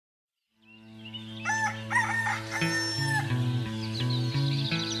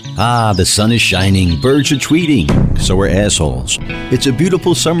Ah, the sun is shining, birds are tweeting, so are assholes. It's a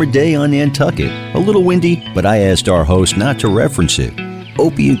beautiful summer day on Nantucket. A little windy, but I asked our host not to reference it.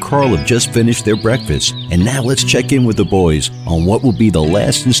 Opie and Carl have just finished their breakfast, and now let's check in with the boys on what will be the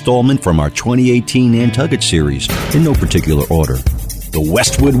last installment from our 2018 Nantucket series, in no particular order. The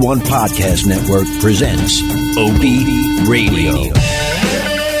Westwood One Podcast Network presents Opie Radio.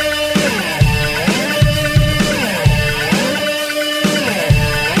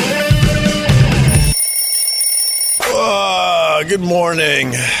 Good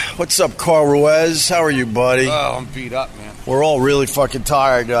morning. What's up, Carl Ruiz? How are you, buddy? Oh, I'm beat up, man. We're all really fucking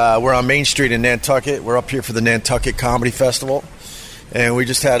tired. We're on Main Street in Nantucket. We're up here for the Nantucket Comedy Festival, and we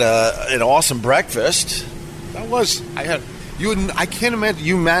just had an awesome breakfast. I can't imagine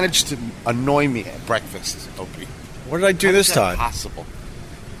you managed to annoy me at breakfast, Opie. What did I do this time? Possible.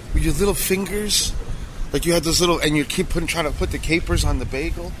 With your little fingers, like you had this little, and you keep trying to put the capers on the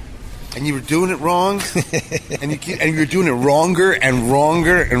bagel. And you were doing it wrong, and you were doing it wronger and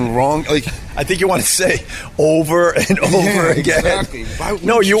wronger and wrong. Like I think you want to say over and over again. Exactly.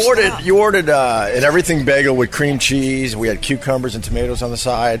 No, you ordered an everything bagel with cream cheese. We had cucumbers and tomatoes on the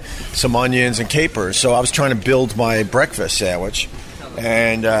side, some onions and capers. So I was trying to build my breakfast sandwich,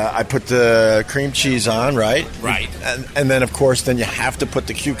 and I put the cream cheese on, right? Right. And then, of course, then you have to put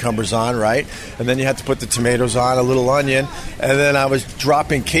the cucumbers on, right? And then you have to put the tomatoes on, a little onion. And then I was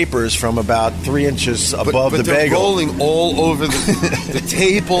dropping capers from about 3 inches above the bagel. But they're rolling all over the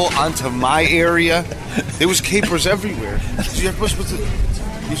table onto my area. There was capers everywhere. So you're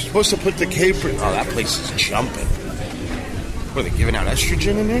supposed to put the caper... Oh, that place is jumping. What, are they giving out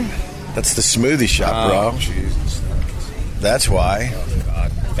estrogen in there? That's the smoothie shop, bro. Jesus. That's why. Oh,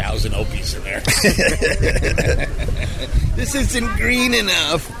 God. 1,000 Opies in there. This isn't green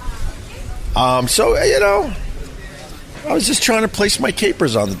enough. So, I was just trying to place my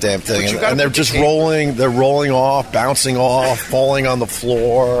capers on the damn thing. And they're just rolling. They're rolling off, bouncing off, falling on the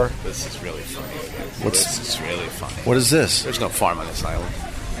floor. This is really funny. This is really funny. What is this? There's no farm on this island.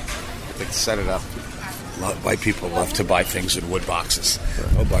 They set it up. White people love to buy things in wood boxes.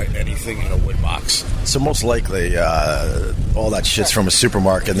 They'll buy anything in a wood box. So most likely, all that shit's from a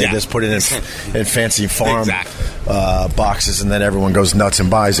supermarket. And they just put it in fancy farm boxes, and then everyone goes nuts and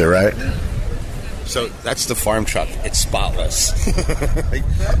buys it, right? So that's the farm truck. It's spotless.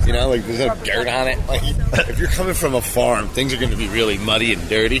 There's no dirt on it. Like, if you're coming from a farm, things are going to be really muddy and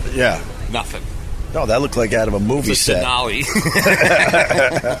dirty. Yeah. Nothing. No, that looked like out of a movie set. Denali.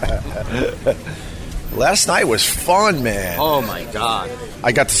 Last night was fun, man. Oh, my God.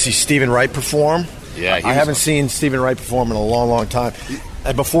 I got to see Stephen Wright perform. Yeah, I haven't seen Stephen Wright perform in a long, long time.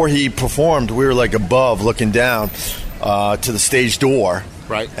 And before he performed, we were like above looking down to the stage door.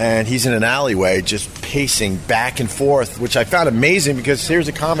 Right. And he's in an alleyway just pacing back and forth, which I found amazing because here's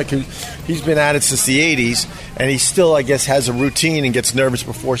a comic he's been at it since the 80s, and he still, I guess, has a routine and gets nervous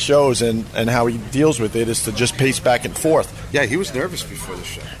before shows, and how he deals with it is to just pace back and forth. Yeah, he was nervous before the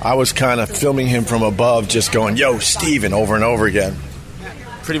show. I was kind of filming him from above, just going, yo, Steven, over and over again.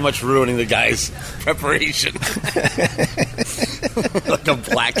 Pretty much ruining the guy's preparation. Like a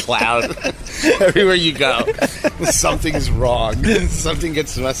black cloud. Everywhere you go, something's wrong. Something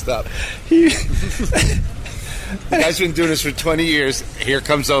gets messed up. The guy's been doing this for 20 years. Here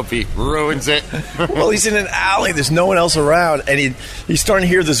comes Opie. Ruins it. Well, he's in an alley. There's no one else around. And he's starting to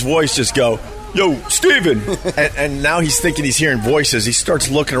hear this voice just go, yo, Steven. and now he's thinking he's hearing voices. He starts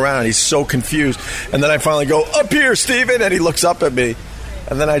looking around. He's so confused. And then I finally go, up here, Steven. And he looks up at me.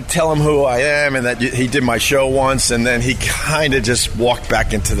 And then I tell him who I am and that he did my show once. And then he kind of just walked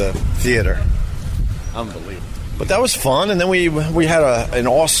back into the theater. Unbelievable. But that was fun. And then we had an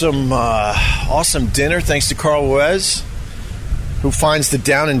awesome dinner thanks to Carl Ruiz, who finds the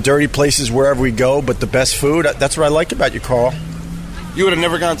down and dirty places wherever we go, but the best food. That's what I like about you, Carl. You would have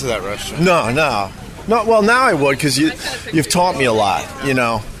never gone to that restaurant. No. Well, now I would because you've taught me a lot,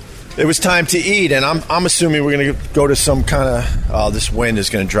 It was time to eat, and I'm assuming we're going to go to some kind of... Oh, this wind is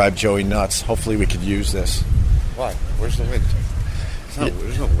going to drive Joey nuts. Hopefully we could use this. Why? Where's the wind?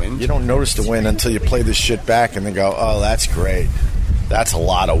 There's no wind. You don't notice the wind until you play this shit back and then go, oh, that's great. That's a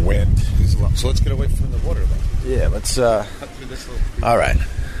lot of wind. So let's get away from the water, then. Yeah, let's... All right.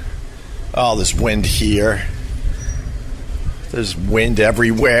 Oh, there's wind here. There's wind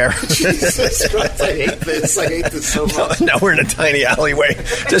everywhere. Jesus Christ, I hate this so much. Now we're in a tiny alleyway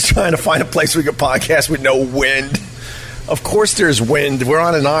just trying to find a place we could podcast with no wind. Of course there's wind. We're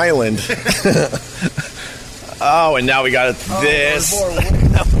on an island. Oh, and now we got this.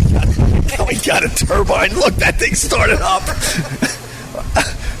 Now we got a turbine. Look, that thing started up.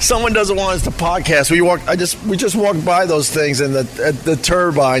 someone doesn't want us to podcast. We just walked by those things, and the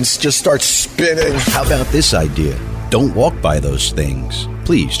turbines just start spinning. How about this idea? Don't walk by those things.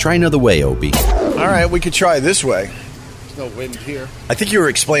 Please, try another way, Opie. All right, we could try it this way. There's no wind here. I think you were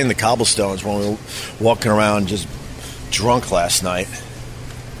explaining the cobblestones when we were walking around just drunk last night.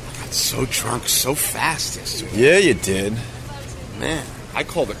 I got so drunk so fast yesterday. Yeah, you did. Man, I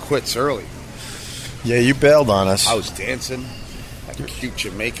called it quits early. Yeah, you bailed on us. I was dancing like a cute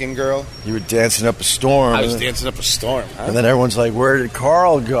Jamaican girl. You were dancing up a storm. I was dancing up a storm. Huh? And then everyone's like, where did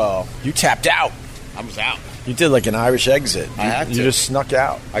Carl go? You tapped out. I was out. You did like an Irish exit. I had to. You just snuck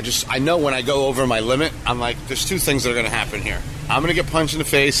out. I know when I go over my limit, I'm like, there's two things that are going to happen here. I'm going to get punched in the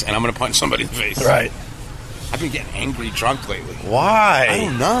face, and I'm going to punch somebody in the face. Right. I've been getting angry drunk lately. Why? I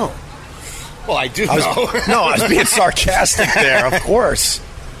don't know. Well, I do know. I was being sarcastic there, of course.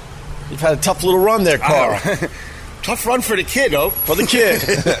 You've had a tough little run there, Carl. Tough run for the kid, oh. For the kid.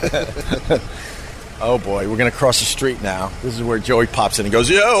 Oh, boy. We're going to cross the street now. This is where Joey pops in and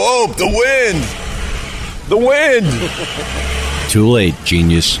goes, yo, the wind. The wind. Too late,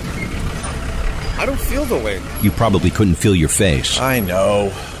 genius. I don't feel the wind. You probably couldn't feel your face. I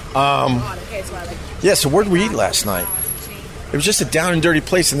know. Yeah, so where did we eat last night? It was just a down and dirty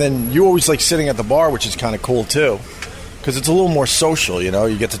place, and then you always like sitting at the bar, which is kind of cool, too. Because it's a little more social, you know?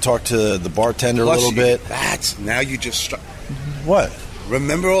 You get to talk to the bartender Plus a little bit. Now you just... What?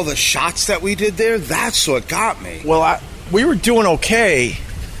 Remember all the shots that we did there? That's what got me. Well, we were doing okay.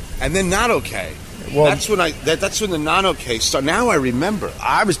 And then not okay. Well, that's when the not okay started. Now I remember.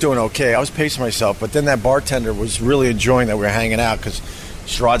 I was doing okay. I was pacing myself, but then that bartender was really enjoying that we were hanging out because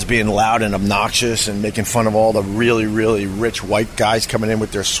Sherrod's being loud and obnoxious and making fun of all the really, really rich white guys coming in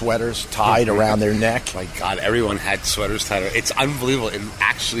with their sweaters tied around their neck. My God, everyone had sweaters tied. It's unbelievable. It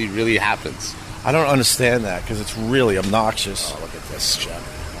actually really happens. I don't understand that because it's really obnoxious. Oh, look at this,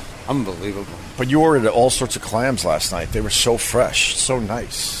 Jeff. Unbelievable. But you ordered all sorts of clams last night. They were so fresh, so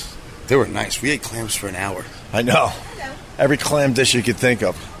nice. They were nice. We ate clams for an hour. I know. Every clam dish you could think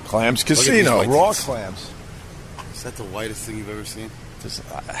of. Clams Casino, raw clams. Is that the whitest thing you've ever seen?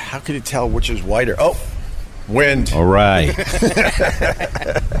 How can you tell which is whiter? Oh, wind. All right.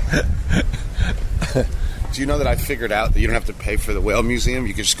 Do you know that I figured out that you don't have to pay for the whale museum?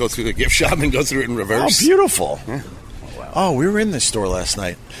 You can just go through the gift shop and go through it in reverse. Oh, beautiful. Yeah. Oh, we were in this store last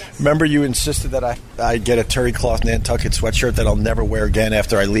night. Remember you insisted that I get a terry cloth Nantucket sweatshirt that I'll never wear again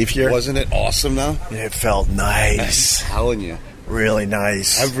after I leave here? Wasn't it awesome, though? It felt nice. I'm telling you. Really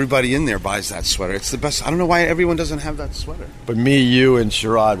nice. Everybody in there buys that sweater. It's the best. I don't know why everyone doesn't have that sweater. But me, you, and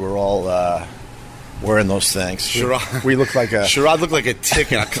Sherrod were all wearing those things. Sherrod, we looked like a... Sherrod looked like a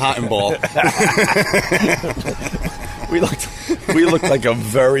tick in a cotton ball. We looked like a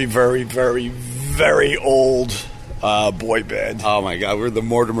very, very, very, very old... boy band. Oh my God, we're the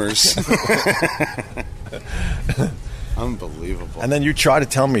Mortimers. Unbelievable. And then you tried to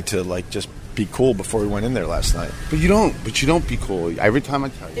tell me to like just be cool before we went in there last night. But you don't be cool. Every time I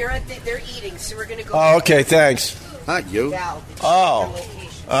tell you. They're eating, so we're gonna go. Oh, okay, thanks. Not you. Oh.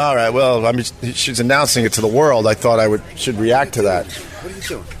 All right. Well, I mean, she's announcing it to the world. I thought should react to that. What are you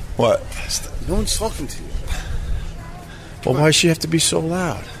doing? What? No one's talking to you. Well, why does she have to be so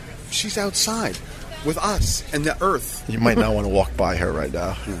loud? She's outside. With us and the earth. You might not want to walk by her right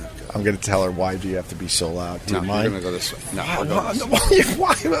now. I'm going to tell her, why do you have to be so loud? Do you mind? You're going to go this way. No,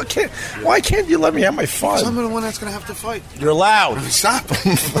 why can't you let me have my fun? Because I'm the one that's going to have to fight. You're loud. Stop.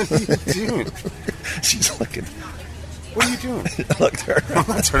 What are you doing? She's looking. What are you doing? Look at her. I'm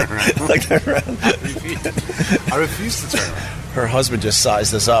not turning around. Look at her. I refuse to turn around. Her husband just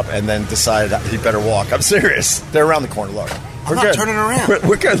sized us up and then decided he better walk. I'm serious. They're around the corner. Look. I'm not turning around.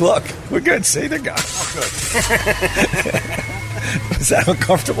 We're good. Look. We're good. See, they're gone. Oh, good. Is that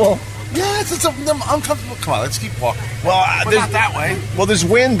uncomfortable? Yes, it's uncomfortable. Come on, let's keep walking. Well, not that way. Well, there's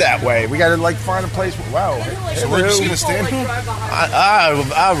wind that way. We got to like find a place. Wow. So we're just going to stand here?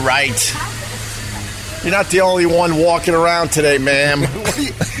 All right. You're not the only one walking around today, ma'am.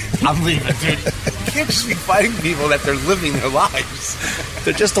 I'm leaving, dude. You can't just be fighting people that they're living their lives.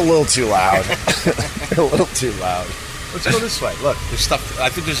 They're just a little too loud. They're a little too loud. Let's go this way. Look, there's stuff. I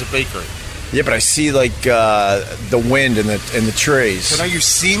think there's a bakery. Yeah, but I see like the wind in the trees. So now you're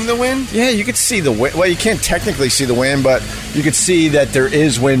seeing the wind? Yeah, you can see the wind. Well, you can't technically see the wind, but you can see that there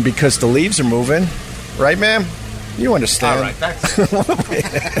is wind because the leaves are moving. Right, ma'am? You understand. All right, that's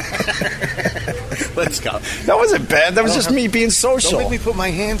Let's go. That wasn't bad. That was just me being social. Don't make me put my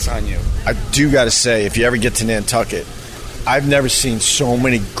hands on you. I do got to say, if you ever get to Nantucket, I've never seen so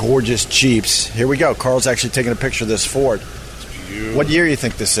many gorgeous Jeeps. Here we go. Carl's actually taking a picture of this Ford. What year do you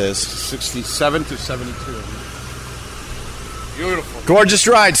think this is? 67 to 72. Beautiful. Gorgeous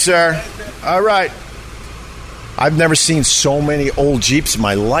ride, sir. All right. I've never seen so many old Jeeps in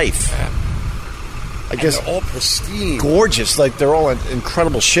my life. I guess they're all pristine. Gorgeous. Like, they're all in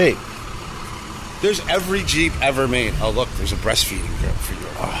incredible shape. There's every Jeep ever made. Oh, look, there's a breastfeeding girl for you.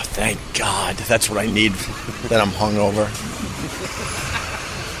 Oh, thank God. That's what I need. Then I'm hungover.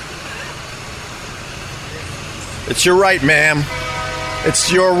 It's your right, ma'am.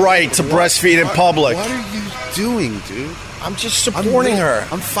 It's your right to breastfeed in public. What are you doing, dude? I'm just supporting her.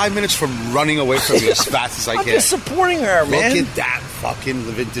 I'm 5 minutes from running away from you as fast as I can. I'm just supporting her, man. Look at that fucking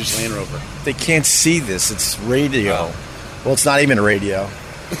vintage Land Rover. They can't see this. It's radio. Oh. Well, it's not even radio.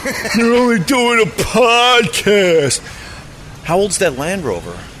 You're only doing a podcast. How old's that Land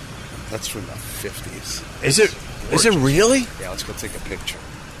Rover? That's from the 50s. Is it? Gorgeous. Is it really? Yeah, let's go take a picture.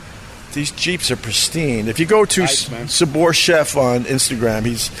 These Jeeps are pristine. If you go to Sabor Chef on Instagram,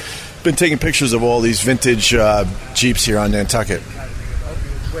 he's been taking pictures of all these vintage Jeeps here on Nantucket.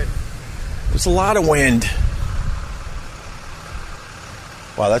 There's a lot of wind.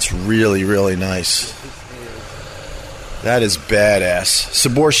 Wow, that's really, really nice. That is badass.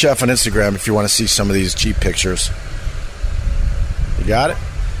 Sabor Chef on Instagram if you want to see some of these Jeep pictures. You got it?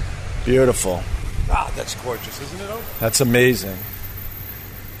 Beautiful. Ah, that's gorgeous, isn't it? That's amazing.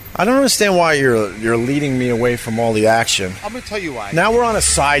 I don't understand why you're leading me away from all the action. I'm going to tell you why. Now we're on a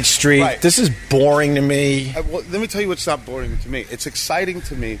side street. Right. This is boring to me. Well, let me tell you what's not boring to me. It's exciting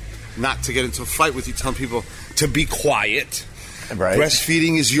to me not to get into a fight with you, telling people to be quiet. Right.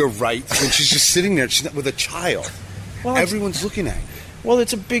 Breastfeeding is your right. And she's just sitting there with a child. Well, everyone's looking at you. Well,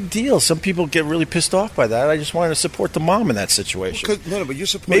 it's a big deal. Some people get really pissed off by that. I just wanted to support the mom in that situation. Well, no, but you're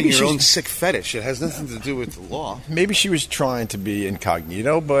supporting your own sick fetish. It has nothing to do with the law. Maybe she was trying to be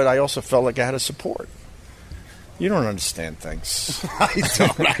incognito, but I also felt like I had to support. You don't understand things. I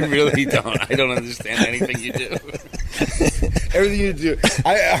don't. I really don't. I don't understand anything you do. Everything you do.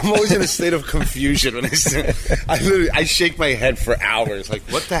 I'm always in a state of confusion when I shake my head for hours. Like,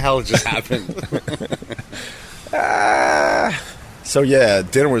 what the hell just happened? So, yeah,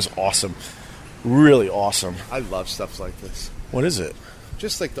 dinner was awesome. Really awesome. I love stuff like this. What is it?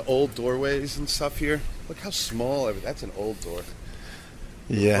 Just like the old doorways and stuff here. Look how small. That's an old door.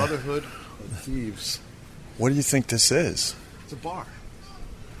 Yeah. Brotherhood of Thieves. What do you think this is? It's a bar.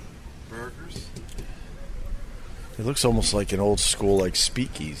 Burgers. It looks almost like an old school, like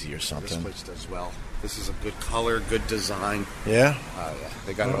speakeasy or something. This place does well. This is a good color, good design. Yeah? Oh, yeah.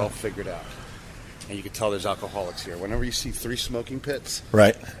 They got it all figured out. And you can tell there's alcoholics here. Whenever you see 3 smoking pits.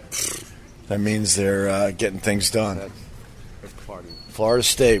 Right. That means they're getting things done. That's partying. Florida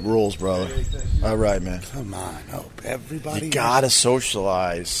State rules, brother. All right, man. Come on, Hope. Everybody. You gotta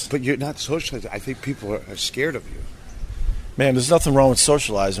socialize. But you're not socializing. I think people are scared of you. Man, there's nothing wrong with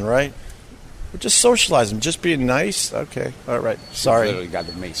socializing, right? We're just socializing, just being nice. Okay, all right. Sorry. You literally got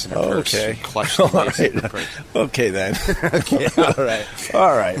the mace in her purse. Okay. Clutched the mace in her purse. Okay, then. Okay, all right.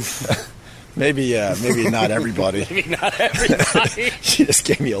 All right. Maybe not everybody. Maybe not everybody. She just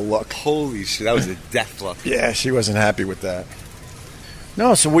gave me a look. Holy shit, that was a death look. Yeah, she wasn't happy with that.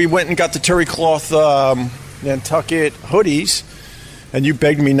 No, so we went and got the terry cloth Nantucket hoodies, and you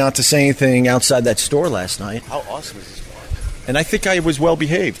begged me not to say anything outside that store last night. How awesome is this bar? And I think I was well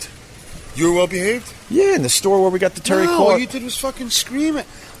behaved. You were well behaved? Yeah, in the store where we got the terry cloth. All you did was fucking scream it.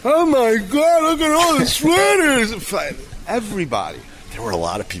 Oh my God, look at all the sweaters. Everybody. There were a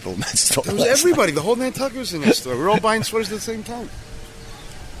lot of people in that store. There was everybody. The whole Nantucket was in that store. We were all buying sweaters at the same time.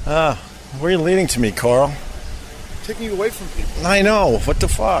 Where are you leading to me, Carl? Taking you away from people. I know. What the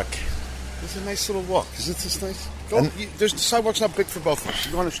fuck? It's a nice little walk. Isn't this nice? The sidewalk's not big for both of us.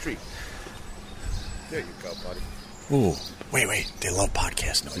 You go on the street. There you go, buddy. Ooh. Wait. They love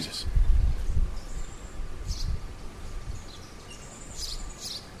podcast noises.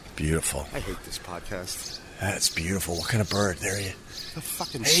 Beautiful. I hate this podcast. That's beautiful. What kind of bird? There he is. The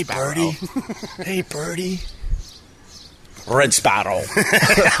fucking Hey, sparrow. birdie. Hey, birdie. Red sparrow.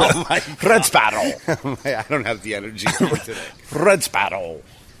 Oh my God. Red sparrow. I don't have the energy for it today. Red sparrow.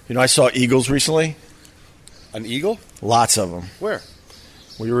 You know, I saw eagles recently. An eagle? Lots of them. Where?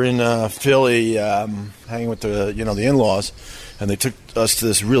 We were in Philly hanging with the in-laws, and they took us to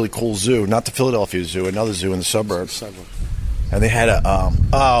this really cool zoo. Not the Philadelphia Zoo, another zoo in the suburbs. And they had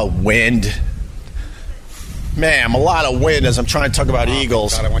a wind. Ma'am, a lot of wind as I'm trying to talk about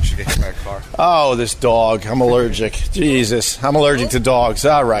eagles. God, I want you to get in my car. Oh, this dog. I'm allergic. Jesus. I'm allergic to dogs.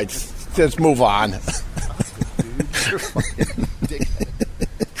 All right. Let's move on.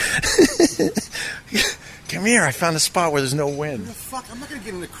 Come here. I found a spot where there's no wind. The fuck? I'm not going to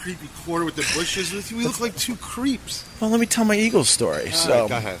get in a creepy corner with the bushes with you. We look like 2 creeps. Well, let me tell my eagle story. All right,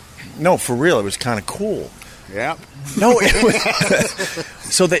 go ahead. No, for real. It was kind of cool. Yep. No.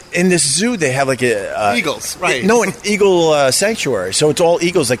 So in this zoo, they have like a... Eagles, right. No, an eagle sanctuary. So it's all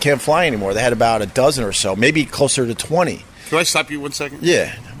eagles that can't fly anymore. They had about a dozen or so, maybe closer to 20. Can I stop you 1 second?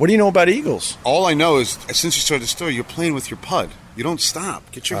 Yeah. What do you know about eagles? All I know is, since you started the story, you're playing with your pud. You don't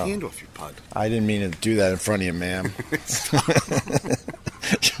stop. Get your hand off your pud. I didn't mean to do that in front of you, ma'am.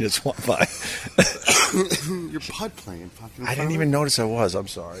 You just walked by. You're pud playing. I didn't even notice I was. I'm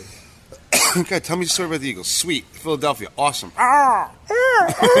sorry. Okay, tell me the story about the Eagles. Sweet. Philadelphia. Awesome.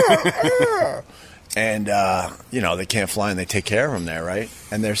 And, they can't fly and they take care of them there, right?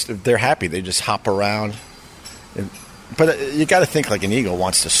 And they're happy. They just hop around. But you got to think like an eagle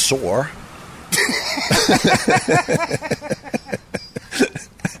wants to soar.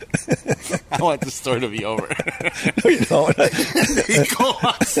 I want the story to be over. No, you don't.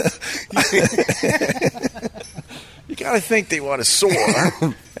 You got to think they want to soar.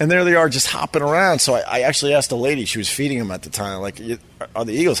 And there they are just hopping around. So I actually asked a lady, she was feeding them at the time, like, are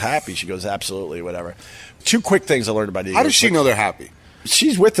the eagles happy? She goes, absolutely, whatever. 2 quick things I learned about eagles. How does she know they're happy?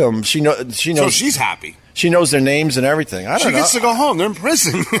 She's with them. She knows. So she's happy. She knows their names and everything. I don't know. She gets to go home. They're in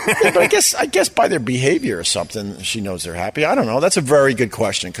prison. Yeah, but I guess by their behavior or something, she knows they're happy. I don't know. That's a very good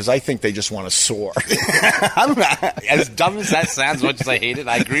question because I think they just want to soar. As dumb as that sounds, as much as I hate it,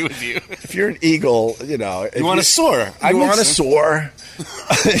 I agree with you. If you're an eagle, you want to soar. You want to soar.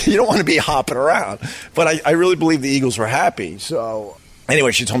 You don't want to be hopping around. But I really believe the eagles were happy. So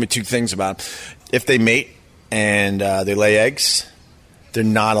anyway, she told me 2 things about them. If they mate and they lay eggs, they're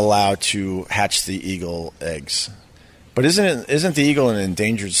not allowed to hatch the eagle eggs. But isn't the eagle an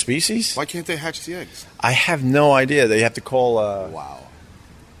endangered species? Why can't they hatch the eggs? I have no idea. They have to call... Wow.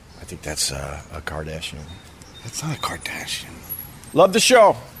 I think that's a Kardashian. That's not a Kardashian. Love the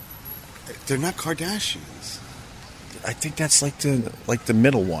show. They're not Kardashians. I think that's like the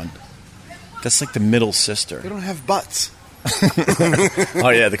middle one. That's like the middle sister. They don't have butts. Oh,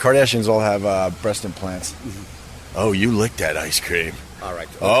 yeah. The Kardashians all have breast implants. Oh, you licked that ice cream. All right.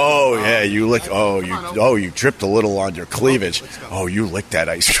 Oh, yeah, you licked. You dripped a little on your cleavage. Oh, you licked that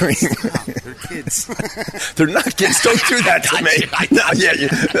ice cream. They're kids. They're not kids. Don't do that to me. I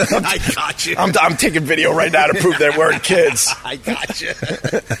got you. I'm taking video right now to prove they weren't kids. I got you.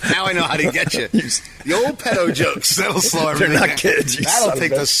 Now I know how to get you. The old pedo jokes. That'll slow everything. They're not kids. That'll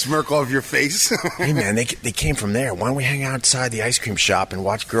take the smirk off your face. Hey, man, they came from there. Why don't we hang outside the ice cream shop and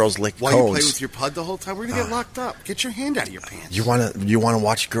watch girls lick cones? While you play with your pud the whole time? We're going to get locked up. Get your hand out of your pants. You want to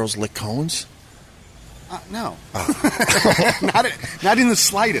watch girls lick cones? No. Not in the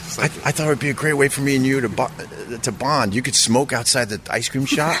slightest. I thought it would be a great way for me and you to bond. You could smoke outside the ice cream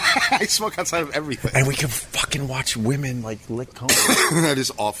shop. I smoke outside of everything. And we could fucking watch women like lick cones. That is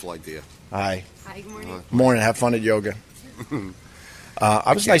an awful idea. Hi. Hi, good morning. Morning. Have fun at yoga.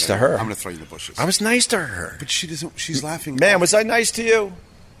 I was nice to her. I'm going to throw you in the bushes. I was nice to her. But she doesn't. She's laughing. Man, was I nice to you?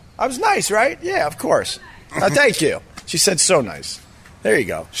 I was nice, right? Yeah, of course. Thank you. She said so nice. There you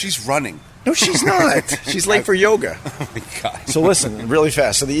go. She's running. No, she's not. She's late for yoga. Oh, my God. So listen, really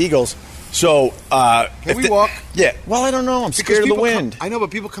fast. So the Eagles. So can we walk? Yeah. Well, I don't know. I'm scared of the wind. I know,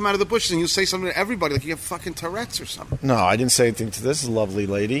 but people come out of the bushes and you say something to everybody like you have fucking Tourette's or something. No, I didn't say anything to this lovely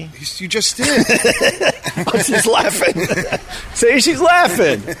lady. You just did. She's laughing. See, she's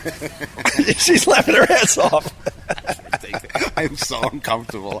laughing. She's laughing her ass off. I'm so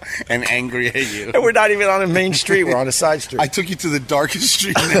uncomfortable and angry at you. And we're not even on a main street. We're on a side street. I took you to the darkest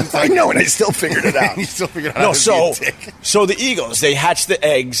street. I know, and I still figured it out. You still figured out how to be a dick. So the Eagles, they hatch the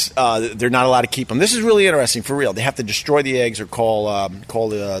eggs. They're not allowed to keep them. This is really interesting, for real. They have to destroy the eggs or call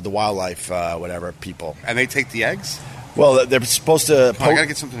the wildlife, whatever, people. And they take the eggs? Well, they're supposed to. I gotta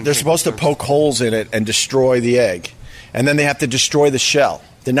get something. They're supposed to poke holes in it and destroy the egg, and then they have to destroy the shell.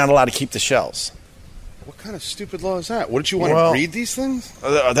 They're not allowed to keep the shells. What kind of stupid law is that? Wouldn't you want to breed these things?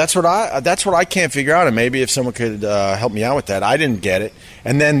 That's what I can't figure out, and maybe if someone could help me out with that. I didn't get it.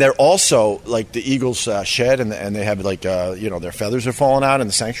 And then they're also like the eagles shed, and they have like their feathers are falling out in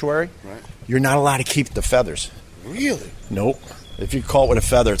the sanctuary. Right. You're not allowed to keep the feathers. Really? Nope. If you call it with a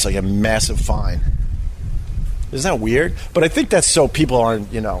feather, it's like a massive fine. Isn't that weird? But I think that's so people aren't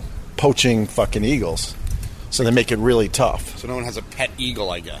poaching fucking eagles. So they make it really tough. So no one has a pet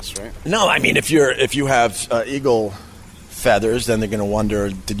eagle, I guess, right? No, I mean if you have eagle feathers, then they're going to wonder,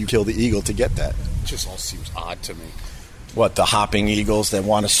 did you kill the eagle to get that? It just all seems odd to me. What, the hopping eagles that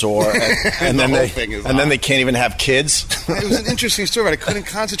want to soar, and then they can't even have kids? It was an interesting story, but I couldn't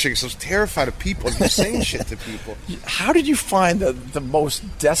concentrate because I was terrified of people and saying shit to people. How did you find the most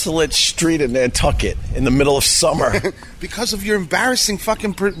desolate street in Nantucket in the middle of summer? Because of your embarrassing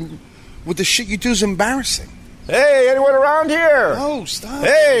fucking with the shit you do is embarrassing. Hey, anyone around here? No, stop.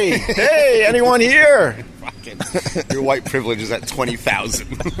 Hey, anyone here? fucking. Your white privilege is at 20,000.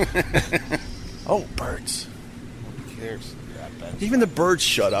 Oh, birds. Who cares? Yeah, I bet. Even the birds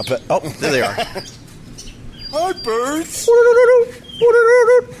shut up. Oh, there they are. Hi, birds.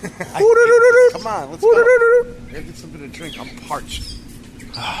 Come on, let's go. Gotta get something to drink. I'm parched.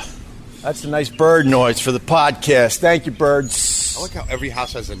 That's a nice bird noise for the podcast. Thank you, birds. I like how every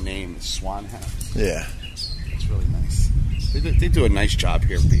house has a name. The Swan House. Yeah. It's really nice. They do a nice job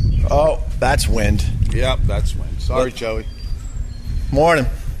here, Pete. Oh, that's wind. Yep, that's wind. Sorry, Joey. Morning.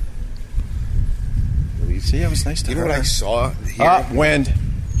 See, it was nice to You know her. what I saw here? Wind.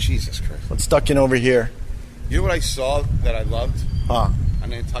 Jesus Christ. Let's duck in over here. You know what I saw that I loved Huh? on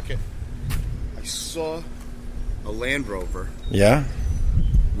Nantucket? I saw a Land Rover Yeah?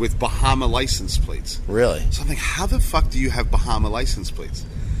 with Bahama license plates. Really? So I'm like, how the fuck do you have Bahama license plates?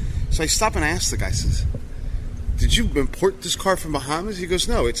 So I stop and ask the guy, says, did you import this car from Bahamas? He goes,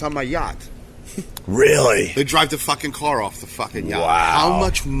 no, it's on my yacht. Really? They drive the fucking car off the fucking yacht. Wow. How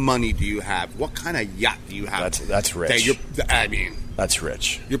much money do you have? What kind of yacht do you have? That's rich. That's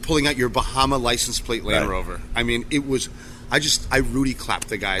rich. You're pulling out your Bahama license plate Land Right. Rover. I mean, it was... I Rudy clapped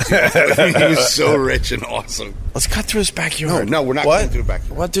the guy. He was so rich and awesome. Let's cut through this backyard. No, we're not What? cutting through the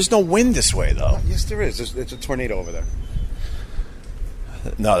backyard. What? There's no wind this way, though. Yes, there is. There's a tornado over there.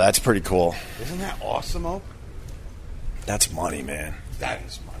 No, that's pretty cool. Isn't that awesome, Oak? That's money, man. That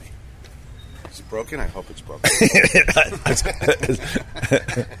is money. Is it broken? I hope it's broken.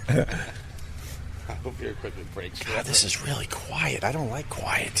 I hope your equipment breaks. God, this is really quiet. I don't like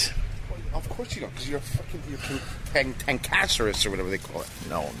quiet. Of course you don't, because you're tankacerous or whatever they call it.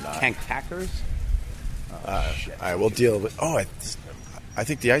 No, I'm not. Tankackers? Shit. All right, we'll deal with it. Oh, I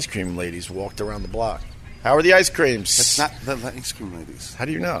think the ice cream ladies walked around the block. How are the ice creams? That's not the ice cream ladies. How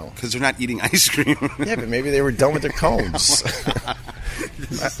do you know? Because they're not eating ice cream. Yeah, but maybe they were done with their cones.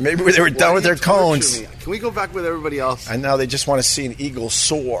 Maybe they were done with their cones. Can we go back with everybody else? And now they just want to see an eagle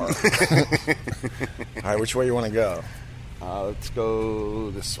soar. All right, which way you want to go? Let's go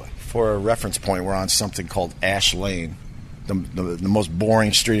this way. For a reference point, we're on something called Ash Lane, the most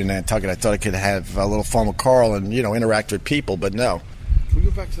boring street in Nantucket. I thought I could have a little fun with Carl and, interact with people, but no. Can we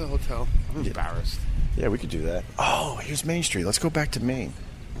go back to the hotel? I'm embarrassed. Yeah, we could do that. Oh, here's Main Street. Let's go back to Main.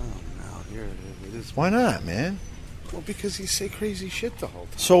 Oh, no, here it is. Why not, man? Well, because you say crazy shit the whole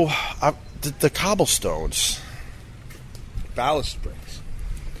time. So, the cobblestones. Ballast bricks.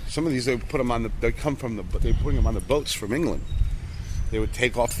 Some of these, they put them on they bring them on the boats from England. They would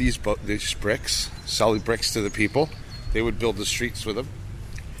take off these bricks, sell the bricks to the people. They would build the streets with them.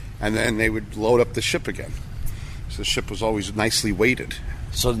 And then they would load up the ship again. So the ship was always nicely weighted.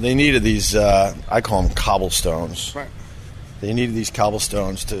 So they needed these, I call them cobblestones. Right. They needed these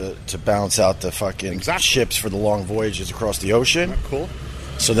cobblestones to balance out the fucking ships for the long voyages across the ocean. Isn't that cool?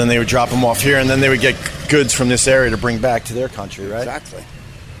 So then they would drop them off here, and then they would get goods from this area to bring back to their country, right? Exactly.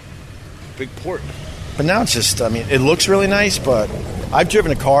 Big port. But now it's just, it looks really nice, but I've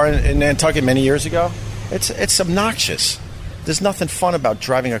driven a car in Nantucket many years ago. It's obnoxious. There's nothing fun about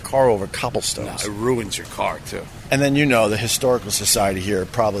driving a car over cobblestones. No, it ruins your car, too. And then, the Historical Society here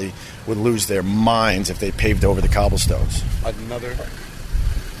probably would lose their minds if they paved over the cobblestones. Another Land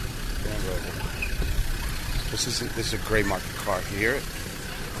Rover. This is a gray market car. You hear it?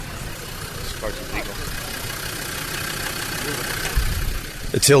 This car's illegal.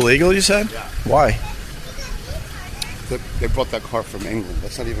 It's illegal, you said? Yeah. Why? They brought that car from England.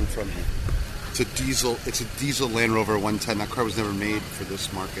 That's not even from here. It's a diesel Land Rover 110. That car was never made for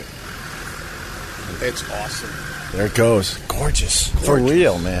this market. It's awesome. There it goes. Gorgeous. For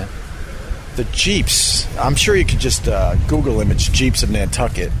real, man. The Jeeps. I'm sure you could just Google image Jeeps of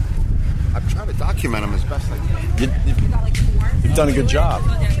Nantucket. I'm trying to document them as best I can. You've done a good job.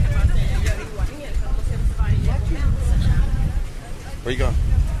 Where you going?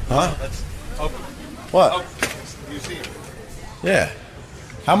 Huh? That's open. What? Open. Museum. Yeah.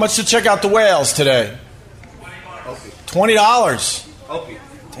 How much to check out the whales today? $20. Opie.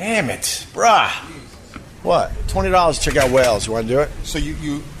 Damn it. Bruh. What? $20 to check out whales. You want to do it? So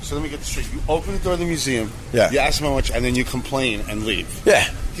so let me get this straight. You open the door of the museum. Yeah. You ask them how much, and then you complain and leave. Yeah.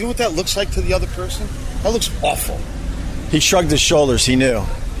 You know what that looks like to the other person? That looks awful. He shrugged his shoulders. He knew.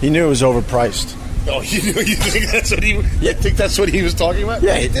 He knew it was overpriced. Oh, you think that's what he? You think that's what he was talking about?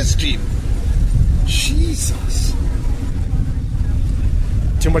 Yeah. Hey, this Jeep. Jesus.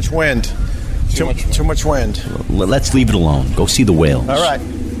 Too much wind. Too much wind. Let's leave it alone. Go see the whales. All right.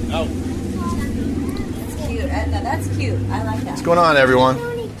 Oh. Cute. That's cute. I like that. What's going on, everyone?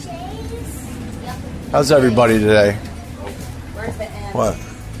 How's everybody today? Where's the end? What?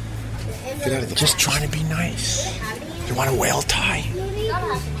 Get out of the Just trying to be nice. You want a whale tie?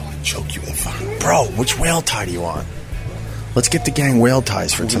 choke you with a fire. Bro, which whale tie do you want? Let's get the gang whale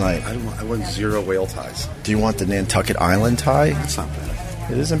ties for tonight. I want 0 whale ties. Do you want the Nantucket Island tie? That's not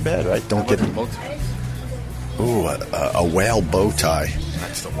bad. It isn't bad, right? Don't get bow ties. Ooh, a whale bow tie.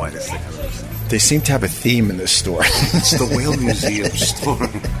 That's the whitest thing I've ever seen. They seem to have a theme in this store. It's the Whale Museum store.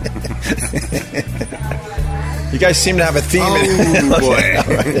 You guys seem to have a theme. Oh, boy. All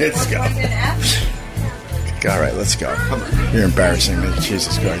right, let's go. All right, let's go. You're embarrassing me.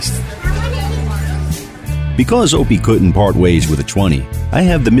 Jesus Christ. Because Opie couldn't part ways with a 20, I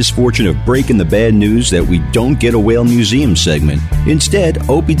have the misfortune of breaking the bad news that we don't get a Whale Museum segment. Instead,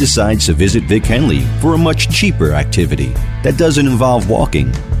 Opie decides to visit Vic Henley for a much cheaper activity that doesn't involve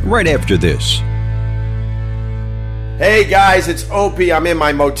walking, right after this. Hey guys, it's Opie. I'm in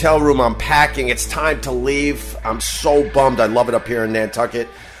my motel room. I'm packing. It's time to leave. I'm so bummed. I love it up here in Nantucket.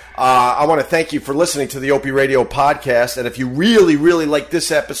 I want to thank you for listening to the Opie Radio podcast. And if you really, really like this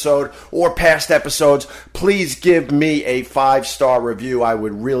episode or past episodes, please give me a 5-star review. I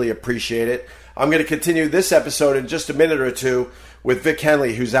would really appreciate it. I'm going to continue this episode in just a minute or two with Vic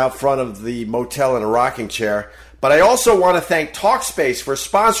Henley, who's out front of the motel in a rocking chair. But I also want to thank Talkspace for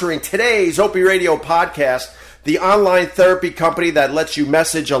sponsoring today's Opie Radio podcast, the online therapy company that lets you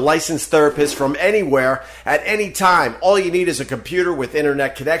message a licensed therapist from anywhere at any time. All you need is a computer with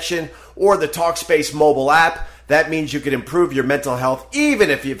internet connection or the Talkspace mobile app. That means you can improve your mental health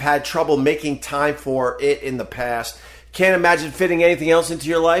even if you've had trouble making time for it in the past. Can't imagine fitting anything else into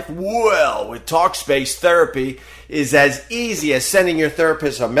your life? Well, with Talkspace, therapy is as easy as sending your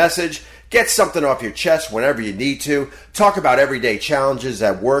therapist a message. Get something off your chest whenever you need to. Talk about everyday challenges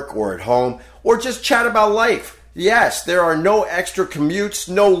at work or at home, or just chat about life. Yes, there are no extra commutes,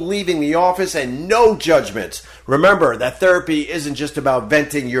 no leaving the office, and no judgments. Remember that therapy isn't just about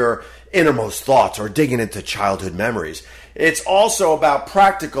venting your innermost thoughts or digging into childhood memories. It's also about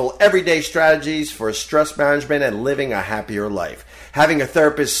practical, everyday strategies for stress management and living a happier life. Having a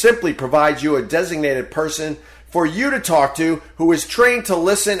therapist simply provides you a designated person for you to talk to who is trained to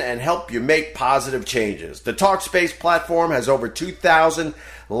listen and help you make positive changes. The Talkspace platform has over 2,000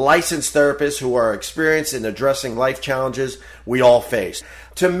 licensed therapists who are experienced in addressing life challenges we all face.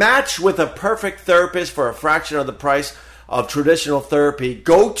 To match with a perfect therapist for a fraction of the price of traditional therapy,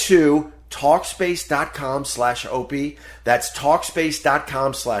 go to Talkspace.com/Opie. That's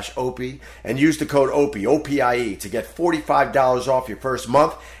Talkspace.com/Opie and use the code Opie, OPIE, to get $45 off your first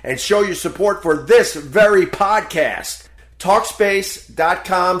month and show your support for this very podcast.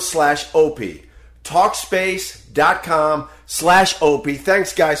 Talkspace.com/Opie. Talkspace.com/Opie.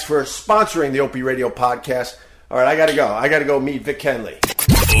 Thanks, guys, for sponsoring the Opie Radio podcast. All right, I got to go. I got to go meet Vic Henley.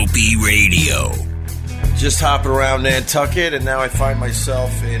 Opie Radio. Just hopping around Nantucket, and now I find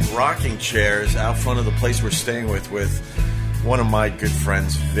myself in rocking chairs out front of the place we're staying with one of my good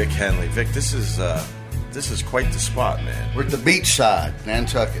friends, Vic Henley. Vic, this is quite the spot, man. We're at the beachside,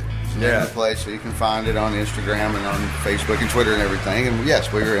 Nantucket. It's the name of the place, so you can find it on Instagram and on Facebook and Twitter and everything. And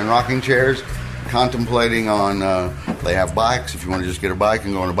yes, we're in rocking chairs, contemplating on. They have bikes. If you want to just get a bike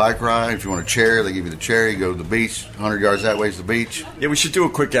and go on a bike ride, if you want a chair, they give you the chair. You go to the beach. 100 yards that way is the beach. Yeah, we should do a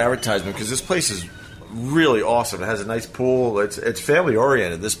quick advertisement because this place is really awesome. It has a nice pool. It's family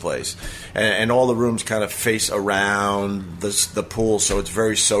oriented, this place, and all the rooms kind of face around the pool, so it's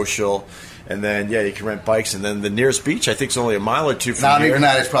very social. And then you can rent bikes, and then the nearest beach I think is only a mile or two from here. Not even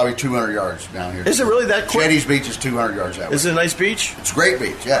that. It's probably 200 yards down here. Is it really that quick? Jetty's Beach is 200 yards that way. Is it a nice beach? It's a great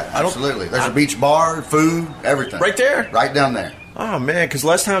beach. Yeah, absolutely. There's a beach bar, food, everything. Right there? Right down there. Oh, man, because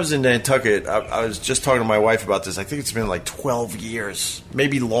last time I was in Nantucket, I was just talking to my wife about this. I think it's been like 12 years,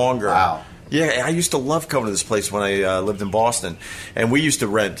 maybe longer. Wow. Yeah, I used to love coming to this place when I lived in Boston, and we used to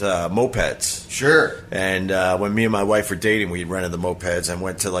rent mopeds. Sure. And when me and my wife were dating, we rented the mopeds and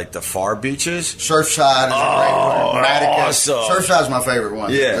went to like the far beaches. Surfside is a great one. Awesome. Surfside's my favorite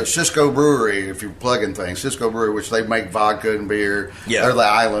one. Yeah. The Cisco Brewery, if you're plugging things, Cisco Brewery, which they make vodka and beer. Yeah. They're the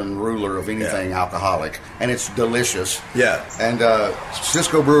island ruler of anything alcoholic, and it's delicious. Yeah. And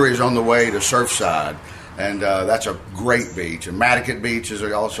Cisco Brewery is on the way to Surfside. And that's a great beach. And Madaket Beach is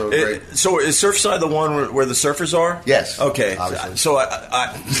also great. So is Surfside the one where the surfers are? Yes. Okay. Obviously. So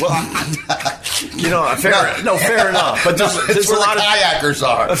fair enough. But there's a lot of kayakers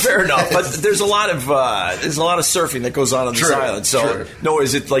are. Fair enough. But there's a lot of surfing that goes on this island. So no,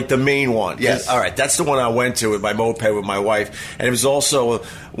 is it like the main one? Yes. All right. That's the one I went to with my moped with my wife, and it was also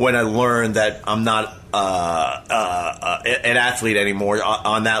when I learned that I'm not an athlete anymore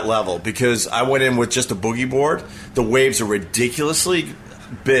on that level, because I went in with just a boogie board. The waves are ridiculously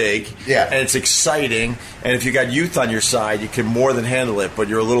big, Yeah. and it's exciting. And if you got youth on your side, you can more than handle it. But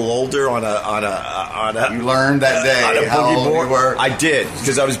you're a little older on a You learned that day on a how boogie old board. you were. I did,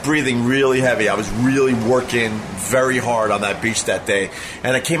 because I was breathing really heavy. I was really working very hard on that beach that day,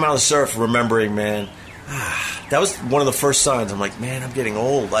 and I came out of the surf remembering, man. That was one of the first signs. I'm like, man, I'm getting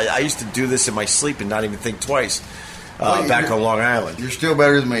old. I used to do this in my sleep and not even think twice. Back on Long Island. You're still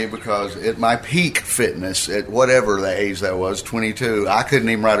better than me because at my peak fitness, at whatever the age that was, 22, I couldn't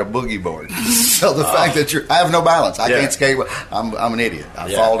even ride a boogie board. So the fact that I have no balance. I can't skate. I'm an idiot.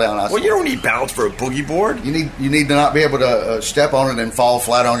 I fall down. Well, you don't need balance for a boogie board. You need to not be able to step on it and fall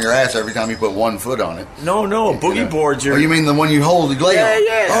flat on your ass every time you put one foot on it. No, boogie boards. Oh, you mean the one you hold the leg on?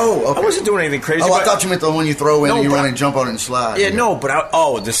 Yeah. Oh, okay. I wasn't doing anything crazy. Oh, I thought you meant the one you throw in and you run and jump on it and slide. Yeah, no, but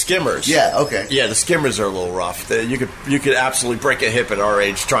the skimmers. Yeah, okay. Yeah, the skimmers are a little rough. You could absolutely break a hip at our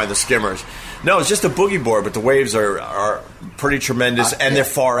age trying the skimmers. No, it's just a boogie board, but the waves are pretty tremendous, and they're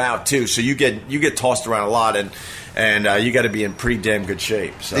far out too. So you get tossed around a lot, and you got to be in pretty damn good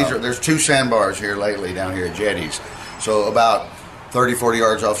shape. So There's 2 sandbars here lately down here at Jetties. So about 30, 40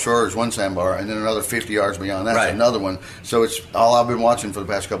 yards offshore is one sandbar, and then another 50 yards beyond that's another one. So it's all I've been watching for the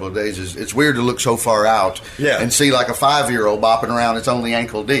past couple of days is it's weird to look so far out and see like a 5-year-old bopping around. It's only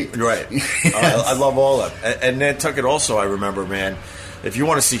ankle deep. Right. I love all that. And Nantucket also, I remember, man, if you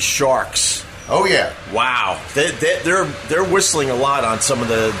want to see sharks. Oh, yeah. Wow. They're whistling a lot on some of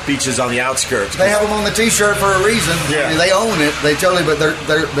the beaches on the outskirts. They have them on the T-shirt for a reason. Yeah. They own it. They tell you, but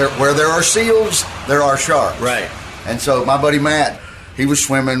they're where there are seals, there are sharks. Right. And so my buddy Matt, he was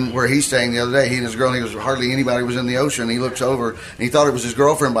swimming where he's staying the other day. He and his girl, he was hardly anybody was in the ocean. He looks over, and he thought it was his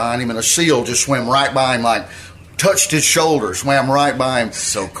girlfriend behind him, and a seal just swam right by him, like touched his shoulder, swam right by him.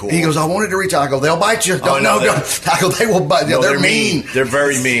 So cool. He goes, I wanted to reach out. I go, they'll bite you. Don't. I go, they will bite you. No, they're mean. They're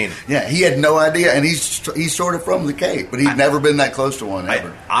very mean. Yeah, he had no idea, and he's sort of from the Cape, but he'd never been that close to one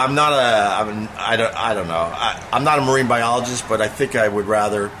ever. I don't know. I'm not a marine biologist, but I think I would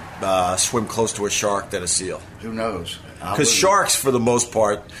rather swim close to a shark than a seal. Who knows? Because sharks, for the most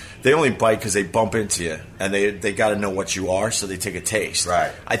part, they only bite because they bump into you, and they got to know what you are, so they take a taste.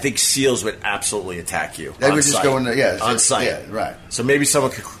 Right. I think seals would absolutely attack you. They would just go in there, on sight. Yeah, right. So maybe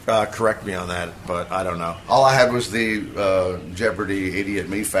someone could correct me on that, but I don't know. All I had was the Jeopardy idiot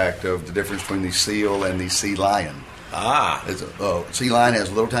me fact of the difference between the seal and the sea lion. Sea lion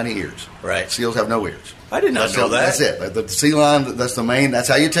has little tiny ears. Right. Seals have no ears. I did not know that. That's it. The sea lion, that's the main, that's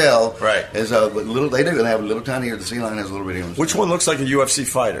how you tell. Right. Is little, they have a little tiny ear. The sea lion has a little bitty ones. Which one looks like a UFC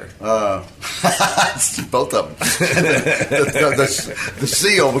fighter? Both of them. the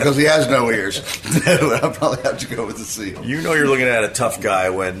seal, because he has no ears. I'll probably have to go with the seal. You know you're looking at a tough guy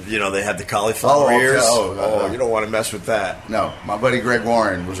when, they have the cauliflower ears. You don't want to mess with that. No. My buddy Greg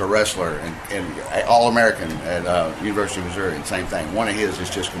Warren was a wrestler and All-American at University of Missouri, and same thing. One of his is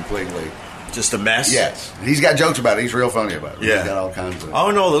just completely... Just a mess? Yes. He's got jokes about it. He's real funny about it. Yeah. He's got all kinds of...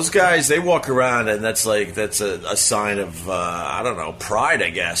 Oh, no, those guys, they walk around, and that's a sign of, pride, I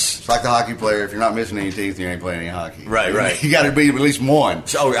guess. It's like the hockey player. If you're not missing any teeth, you ain't playing any hockey. Right. You got to be at least one.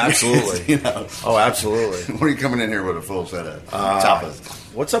 Oh, absolutely. Oh, absolutely. What are you coming in here with a full set of choppers?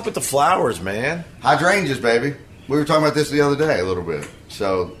 What's up with the flowers, man? Hydrangeas, baby. We were talking about this the other day a little bit.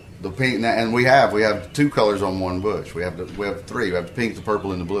 So... the pink, and we have 2 colors on one bush. We have 3. We have the pink, the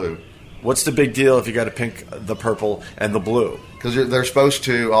purple, and the blue. What's the big deal if you got a pink, the purple, and the blue? Because they're supposed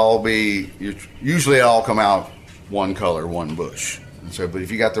to all be, usually they all come out one color, one bush. And so, but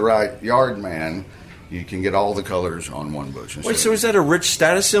if you got the right yard man, you can get all the colors on one bush. Wait, so is that a rich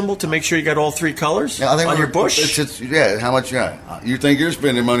status symbol to make sure you got all 3 colors on your bush? How much, you think you're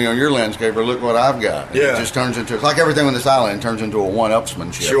spending money on your landscaper, look what I've got. Yeah. It just turns into, it's like everything on this island, it turns into a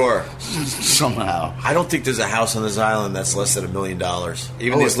one-upsmanship. Sure. Somehow. I don't think there's a house on this island that's less than $1 million.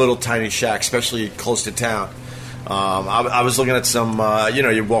 Even these little tiny shacks, especially close to town. I was looking at some,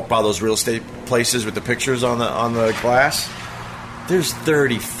 you walk by those real estate places with the pictures on the glass. There's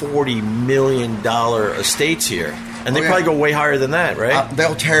 $30, $40 million estates here, and they probably go way higher than that, right?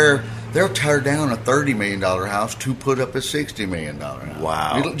 They'll tear down a $30 million house to put up a $60 million house.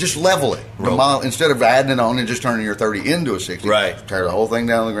 Wow! Just level it. Instead of adding it on and just turning your 30 into a 60, right? Tear the whole thing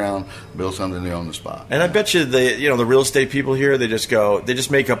down to the ground, build something new on the spot. And I bet you the real estate people here, they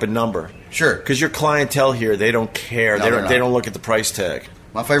just make up a number. Sure. Because your clientele here, they don't care. No, they don't look at the price tag.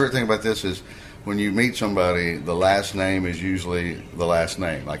 My favorite thing about this is, when you meet somebody, the last name is usually the last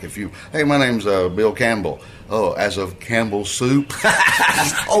name. Like hey, my name's Bill Campbell. Oh, as of Campbell Soup.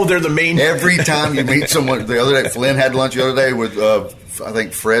 Oh, they're the main. Every time you meet someone, the other day, Flynn had lunch the other day with I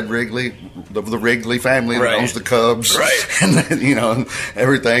think Fred Wrigley, the Wrigley family that owns the Cubs, and then,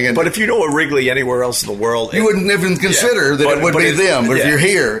 everything. But if you know a Wrigley anywhere else in the world, you wouldn't even consider that it would be them. But if you're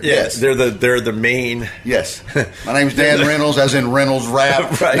here, yes, they're the main. Yes, my name's Dan Reynolds, as in Reynolds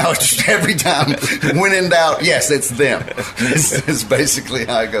Rap. No, it's just every time when in doubt, yes, it's them. It's basically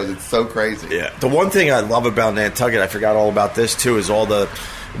how it goes. It's so crazy. Yeah, the one thing I love about Nantucket, I forgot all about this too, is all the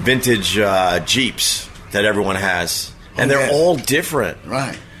vintage Jeeps that everyone has. And they're all different.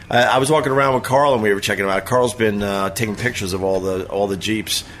 Right. I was walking around with Carl and we were checking them out. Carl's been taking pictures of all the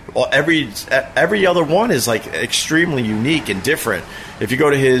Jeeps. Every other one is like extremely unique and different. If you go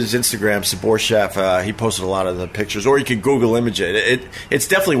to his Instagram, Sabor Chef, he posted a lot of the pictures, or you can Google image it. It's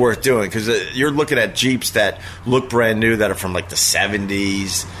definitely worth doing because you're looking at Jeeps that look brand new that are from like the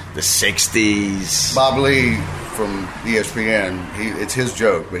 70s, the 60s. Bob Lee from ESPN, it's his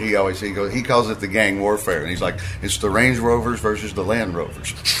joke, but he calls it the gang warfare, and he's like, it's the Range Rovers versus the Land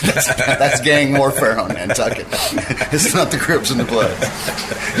Rovers. That's gang warfare on Nantucket. It's not the Crips and the Bloods.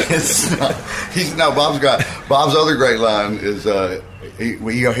 It's not. Bob's other great line is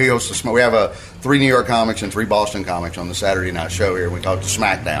he hosts we have 3 New York comics and 3 Boston comics on the Saturday night show here. We call it the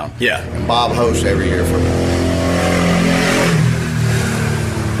SmackDown. Yeah, and Bob hosts every year for.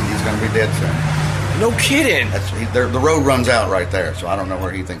 He's going to be dead soon. No kidding. The road runs out right there, so I don't know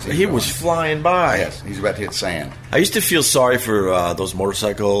where he thinks he's going. Was flying by. Yes, he's about to hit sand. I used to feel sorry for those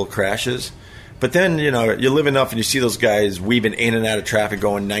motorcycle crashes, but then, you live enough and you see those guys weaving in and out of traffic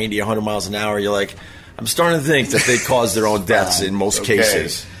going 90, 100 miles an hour. You're like, I'm starting to think that they cause their own deaths in most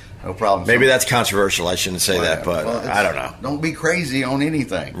cases. No problem. Maybe that's controversial. I shouldn't say that, but I don't know. Don't be crazy on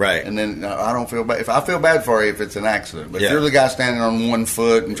anything. Right. And then I don't feel bad. If I feel bad for you if it's an accident. But if you're the guy standing on one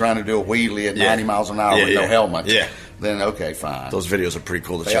foot and trying to do a wheelie at 90 miles an hour with no helmet, then okay, fine. Those videos are pretty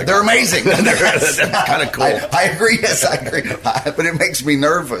cool to check out. They're amazing. They're kind of cool. I agree. Yes, I agree. But it makes me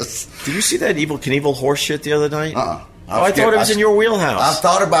nervous. Did you see that Evel Knievel horse shit the other night? I thought it was in your wheelhouse. I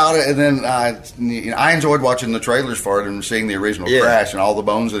thought about it, and then I enjoyed watching the trailers for it and seeing the original crash and all the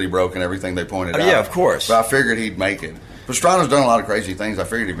bones that he broke and everything they pointed out. Yeah, of course. But I figured he'd make it. Pastrana's done a lot of crazy things. I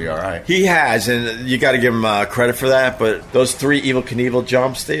figured he'd be all right. He has, and you got to give him credit for that. But those 3 Evel Knievel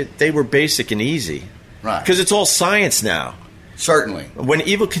jumps, they were basic and easy. Right. Because it's all science now. Certainly. When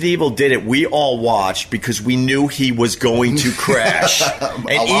Evel Knievel did it, we all watched because we knew he was going to crash. And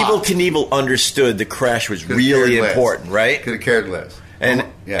Evel Knievel understood the crash was really important, right? Could have cared less. And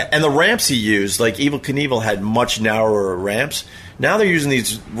the ramps he used, like Evel Knievel had much narrower ramps. Now they're using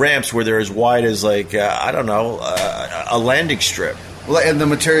these ramps where they're as wide as like, a landing strip. Well, and the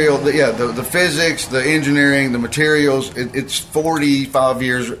material, the physics, the engineering, the materials, it's 45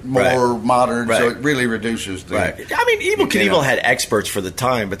 years more modern, so it really reduces the... Right. I mean, Evel Knievel had experts for the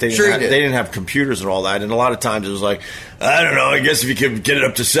time, but they didn't have computers and all that, and a lot of times it was like, I don't know, I guess if you could get it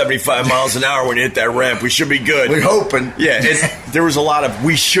up to 75 miles an hour when you hit that ramp, we should be good. We're hoping. Yeah, there was a lot of,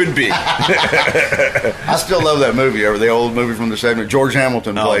 we should be. I still love that movie, the old movie from the 70s. George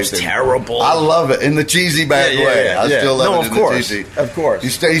Hamilton plays it. It's terrible. I love it, in the cheesy bad way. I still love it in the cheesy. Of course.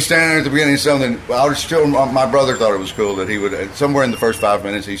 He's standing there at the beginning of something. My brother thought it was cool that he would, somewhere in the first 5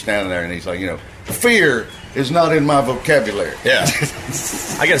 minutes, he's standing there and he's like, fear is not in my vocabulary. Yeah.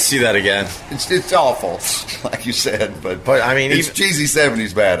 I got to see that again. It's awful, like you said, but I mean, it's cheesy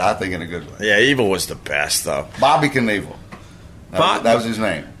 70s bad, I think, in a good way. Yeah, Evel was the best, though. Bobby Knievel. That was his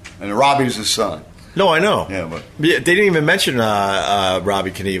name. And Robbie was his son. No, I know. Yeah, but they didn't even mention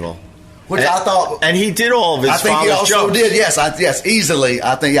Robbie Knievel. Which I thought, and he did all of his. I think he also jumps. did. Yes, easily.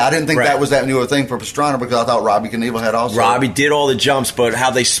 I think. I didn't think that was that new a thing for Pastrana because I thought Robbie Knievel had also. Robbie did all the jumps, but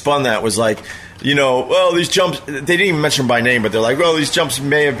how they spun that was like, well, these jumps. They didn't even mention by name, but they're like, well, these jumps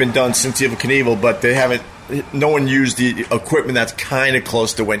may have been done since Evel Knievel, but they haven't. No one used the equipment that's kind of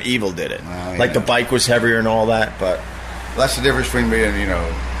close to when Evel did it. Like the bike was heavier and all that, but that's the difference between being,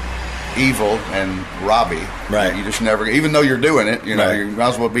 Evil and Robbie. Right. You just never, even though you're doing it, you might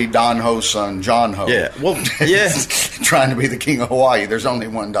as well be Don Ho's son, John Ho. Yeah. Well, yeah. Trying to be the king of Hawaii. There's only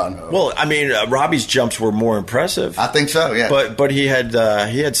one Don Ho. Well, I mean, Robbie's jumps were more impressive. I think so, yeah. But he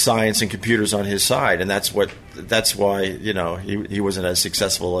had science and computers on his side, and that's why, he wasn't as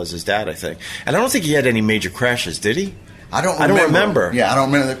successful as his dad, I think. And I don't think he had any major crashes, did he? I don't remember. Yeah, I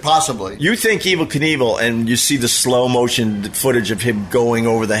don't remember that. Possibly. You think Evel Knievel, and you see the slow motion footage of him going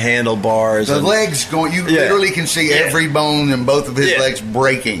over the handlebars. The legs going. You literally can see every bone in both of his legs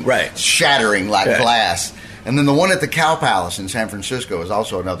breaking, right, shattering like glass. And then the one at the Cow Palace in San Francisco is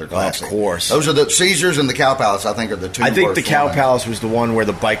also another classic. Of course. Those are the Caesars and the Cow Palace, I think, are the two I think worst the Cow ones. Palace was the one where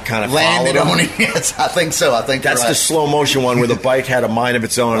the bike kind of Landed followed on him. it. Yes, I think so. I think That's you're the right. slow motion one where the bike had a mind of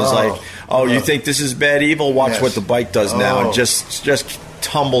its own. It's like, you think this is bad evil? Watch Yes. what the bike does now, Oh. and just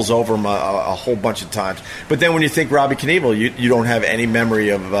tumbles over him a whole bunch of times. But then when you think Robbie Knievel, you don't have any memory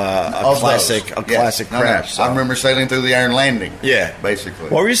of Of classic those. Yes. classic No, crash. no. I remember sailing through the Iron Landing. Yeah, basically.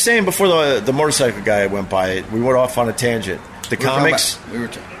 What were you saying before the motorcycle guy went by? We went off on a tangent. The comics.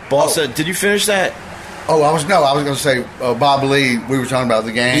 Boss, did you finish that? Oh, I was going to say Bob Lee. We were talking about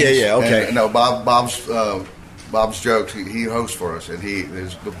the gangs. Yeah, okay. And, no, Bob's jokes. He hosts for us, and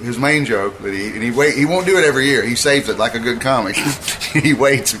his main joke that he won't do it every year. He saves it like a good comic. He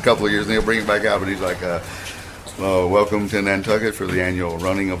waits a couple of years and he'll bring it back out. But he's like, "Welcome to Nantucket for the annual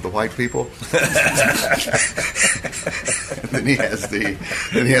running of the white people." And then he has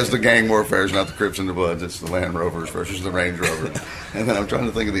the gang warfare. It's not the Crips and the Bloods. It's the Land Rovers versus the Range Rover. And then I'm trying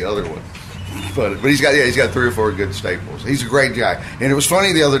to think of the other one. But he's got 3 or 4 good staples. He's a great guy. And it was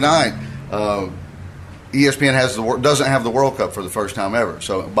funny the other night. ESPN doesn't have the World Cup for the first time ever.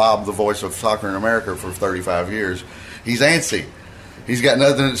 So Bob, the voice of soccer in America for 35 years, he's antsy. He's got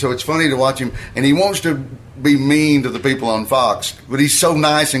nothing. So it's funny to watch him, and he wants to be mean to the people on Fox, but he's so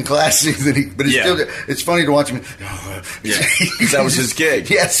nice and classy that it's funny to watch him. That was his gig.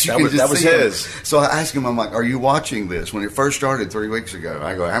 Yes, that was his. So I asked him, I'm like, "Are you watching this?" When it first started 3 weeks ago,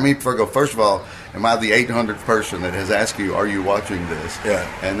 I go, "How many?" First of all, am I the 800th person that has asked you, "Are you watching this?" Yeah.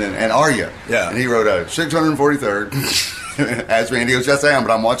 And are you? Yeah. And he wrote out 643rd. Asked me, and he goes, "Yes, I am,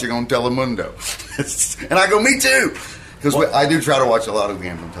 but I'm watching on Telemundo." And I go, "Me too." Because I do try to watch a lot of the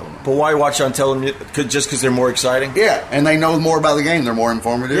games on Telemundo. But why watch on Telemundo? Just because they're more exciting? Yeah, and they know more about the game. They're more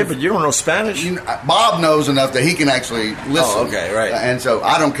informative. Yeah, but you don't know Spanish. Bob knows enough that he can actually listen. Oh, okay, right. And so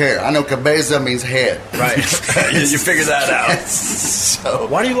I don't care. I know cabeza means head. Right. You figure that out. So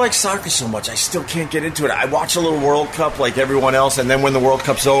why do you like soccer so much? I still can't get into it. I watch a little World Cup like everyone else, and then when the World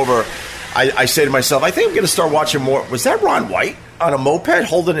Cup's over, I say to myself, I think I'm going to start watching more. Was that Ron White on a moped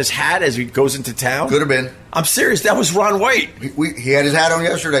holding his hat as he goes into town? Could have been. I'm serious. That was Ron White. He had his hat on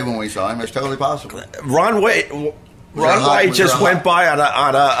yesterday when we saw him. It's totally possible. Ron White just went by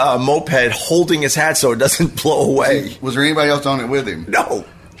on a moped holding his hat so it doesn't blow away. Was there anybody else on it with him? No.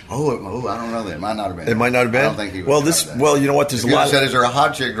 Oh, I don't know. That it might not have been. It might not have been. I don't think he was. Well, you know what? There's if a lot. Said, is there a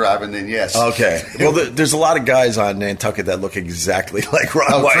hot chick driving? Then yes. Okay. Well, there's a lot of guys on Nantucket that look exactly like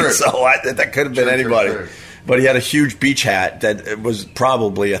Ron White, true. so that could have been anybody. True. But he had a huge beach hat that was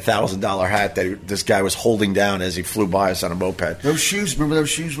probably $1,000 hat that this guy was holding down as he flew by us on a moped. Those shoes, remember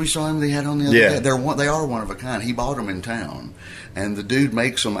those shoes we saw him? They had on the other day. They are one of a kind. He bought them in town, and the dude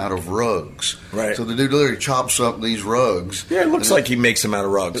makes them out of rugs. Right. So the dude literally chops up these rugs. Yeah, it looks like he makes them out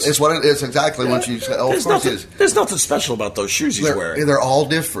of rugs. It's what it's exactly what you say. Oh, of course it is. There's nothing special about those shoes he's wearing. They're all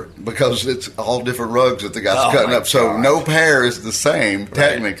different because it's all different rugs that the guy's cutting up. So no pair is the same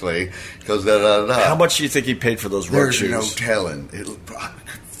technically because How much do you think he paid for those rug shoes? There's no telling.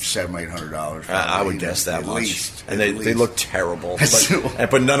 $700-800. I would guess that much. Least. And they look terrible.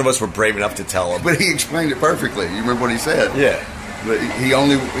 But none of us were brave enough to tell him. But he explained it perfectly. You remember what he said? Yeah. But he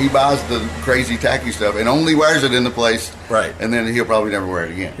buys the crazy tacky stuff and only wears it in the place. Right. And then he'll probably never wear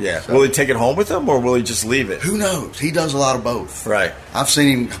it again. Yeah. So. Will he take it home with him or will he just leave it? Who knows? He does a lot of both. Right. I've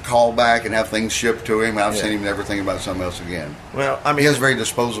seen him call back and have things shipped to him. I've seen him never think about something else again. Well, I mean, he has a very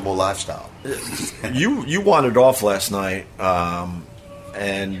disposable lifestyle. You wandered off last night,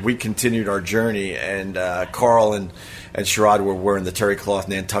 and we continued our journey. And Carl and Sherrod were wearing the terry cloth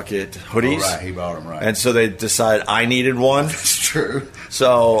Nantucket hoodies. Oh, right. He bought them, right. And so they decided I needed one. It's true.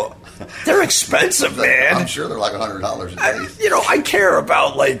 So they're expensive, man. I'm sure they're like $100 a day. I care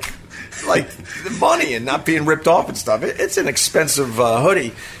about like the money and not being ripped off and stuff. It's an expensive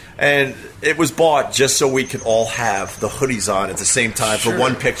hoodie. And it was bought just so we could all have the hoodies on at the same time for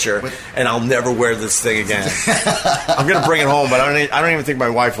one picture. And I'll never wear this thing again. I'm going to bring it home, but I don't even think my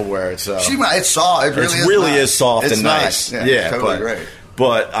wife will wear it. So she might. It's soft. It really is soft it's and nice. Yeah, totally great.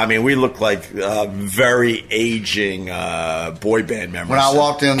 But I mean, we look like very aging boy band members. When I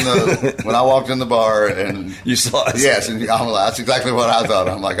walked in the bar and you saw us. Yes, and that's exactly what I thought.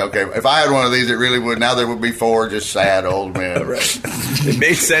 I'm like, okay, if I had one of these, it really would. Now there would be 4 just sad old men. Right. It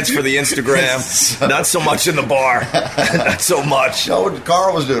made sense for the Instagram, not so much in the bar, not so much. No,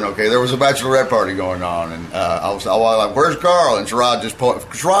 Carl was doing okay. There was a bachelorette party going on, and I was like, "Where's Carl?" And Sherrod just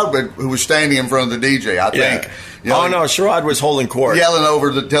Sherrod, who was standing in front of the DJ, I think. Yeah. No, Sherrod was holding court, yelling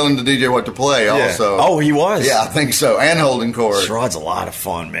over telling the DJ what to play. Yeah. Also, Oh, he was? Yeah, I think so, and holding court. Sherrod's a lot of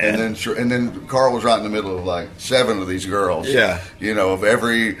fun, man. And then Carl was right in the middle of like 7 of these girls. Yeah. You know, of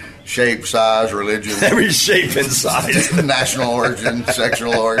every shape, size, religion. Every shape and size. National origin,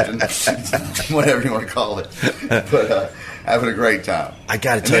 sexual origin, whatever you want to call it. But having a great time. I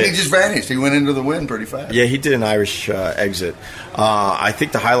got to tell And then you. he just vanished. He went into the wind pretty fast. Yeah, he did an Irish exit. I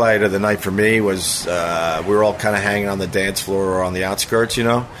think the highlight of the night for me was we were all kind of hanging on the dance floor or on the outskirts, you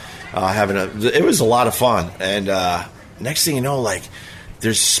know, it was a lot of fun. And next thing you know, like,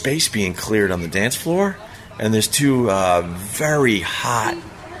 there's space being cleared on the dance floor, and there's 2 very hot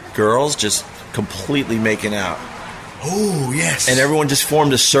girls just completely making out. Oh, yes. And everyone just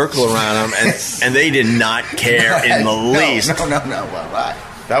formed a circle around them, and they did not care in the least. No. Well, right.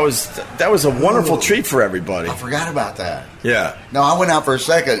 That was a wonderful treat for everybody. I forgot about that. Yeah. No, I went out for a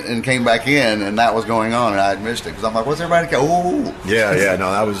second and came back in, and that was going on, and I had missed it because I'm like, "What's everybody?" Oh, Yeah.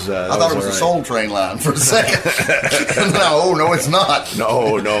 No, that was. I thought it was a Soul Train line for a second. No, it's not.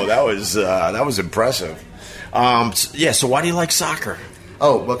 No, that was impressive. So why do you like soccer?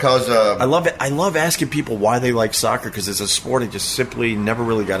 Oh, because I love it. I love asking people why they like soccer because it's a sport I just simply never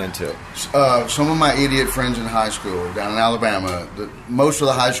really got into. some of my idiot friends in high school down in Alabama, most of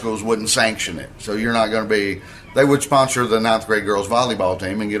the high schools wouldn't sanction it. So you're not going to be. They would sponsor the 9th grade girls volleyball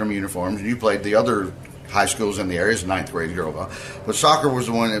team and get them uniforms, and you played the other high schools in the area as 9th grade girl volleyball. But soccer was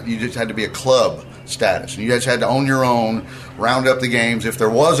the one that you just had to be a club status. And you just had to own your own, round up the games if there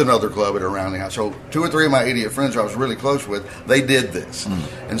was another club at around the house. So 2 or 3 of my idiot friends who I was really close with, they did this.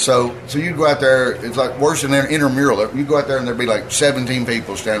 And so you'd go out there, it's like worse than their intramural. You'd go out there and there'd be like 17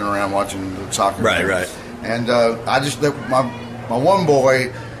 people standing around watching the soccer game. Right. And my one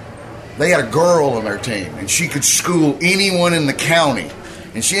boy, they had a girl on their team, and she could school anyone in the county.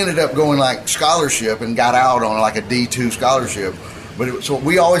 And she ended up going like scholarship and got out on like a D2 scholarship. But so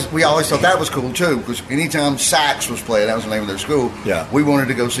we always thought that was cool too, because anytime Sachs was playing, that was the name of their school. Yeah. We wanted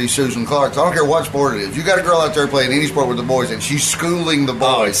to go see Susan Clark. So I don't care what sport it is. You got a girl out there playing any sport with the boys, and she's schooling the boys.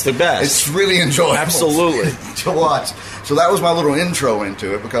 Oh, it's the best. It's really enjoyable. Absolutely. To watch. So that was my little intro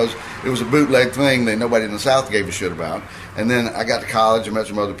into it, because it was a bootleg thing that nobody in the South gave a shit about. And then I got to college and met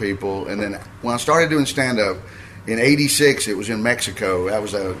some other people. And then when I started doing stand-up, in '86, it was in Mexico. That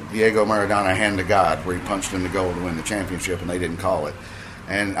was a Diego Maradona hand to God, where he punched in the goal to win the championship, and they didn't call it.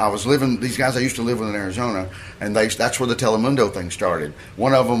 And I was these guys I used to live with in Arizona, and that's where the Telemundo thing started.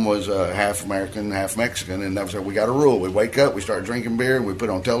 One of them was half American, half Mexican, and that was we got a rule. We wake up, we start drinking beer, we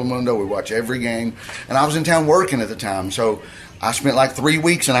put on Telemundo, we watch every game. And I was in town working at the time, so I spent like 3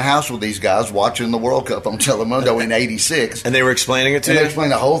 weeks in a house with these guys watching the World Cup on Telemundo in '86. And they were explaining it to and you? They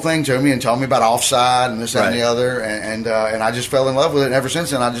explained the whole thing to me and told me about offside and this, that, and the other. And I just fell in love with it. And ever since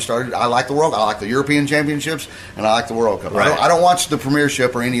then, I like the World Cup. I like the European Championships, and I like the World Cup. Right. I don't watch the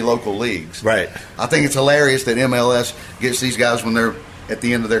Premiership or any local leagues. Right. I think it's hilarious that MLS gets these guys when they're at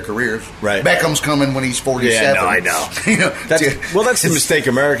the end of their careers. Right. Beckham's coming when he's 47. Yeah, no, I know. That's the mistake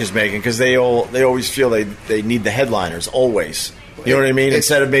America's making, because they always feel they need the headliners, always. You know what I mean?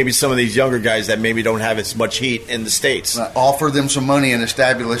 Instead of maybe some of these younger guys that maybe don't have as much heat in the States. Offer them some money and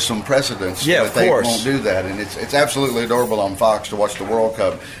establish some precedents. Yeah, of course. They won't do that. And it's absolutely adorable on Fox to watch the World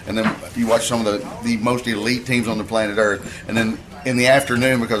Cup. And then you watch some of the most elite teams on the planet Earth. And then in the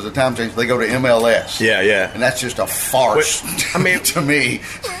afternoon, because of the time change, they go to MLS. Yeah. And that's just a farce, I mean, to me,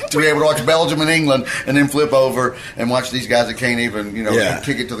 to be able to watch Belgium and England and then flip over and watch these guys that can't even,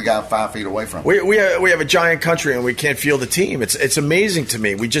 kick it to the guy 5 feet away from them. We have a giant country, and we can't field the team. It's amazing to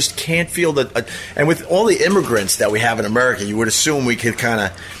me. We just can't field it. And with all the immigrants that we have in America, you would assume we could kind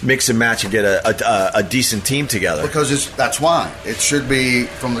of mix and match and get a decent team together. Because that's why. It should be,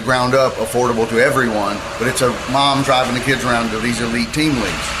 from the ground up, affordable to everyone, but it's a mom driving the kids around to these elite team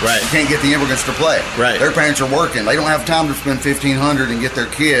leagues. Right. You can't get the immigrants to play. Right. Their parents are working. They don't have time to spend $1,500 and get their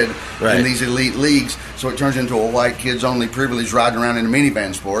kid in these elite leagues, so it turns into a white kids only privilege riding around in a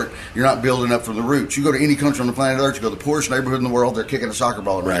minivan sport. You're not building up for the roots. You go to any country on the planet Earth, you go to the poorest neighborhood in the world, they're kicking a soccer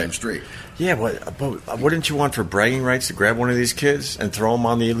ball around in the street. Yeah, but wouldn't you want for bragging rights to grab one of these kids and throw them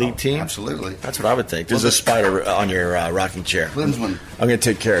on the elite team? Absolutely. That's what I would think. There's a spider on your rocking chair. Klinsmann. I'm going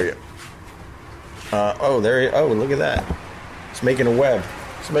to take care of you. Look at that. It's making a web.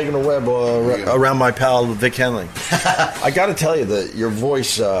 It's making a web around my pal Vic Henley. I got to tell you that your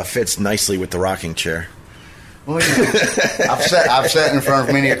voice fits nicely with the rocking chair. Well, I've sat in front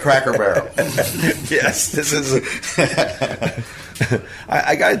of many a Cracker Barrel. Yes, this is.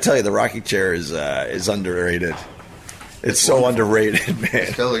 I got to tell you, the rocking chair is underrated. It's so underrated, man.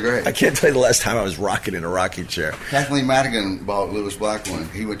 It's totally great. I can't tell you the last time I was rocking in a rocking chair. Kathleen Madigan bought Lewis Black one.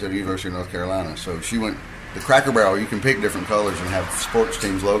 He went to the University of North Carolina, so she went the Cracker Barrel, you can pick different colors and have sports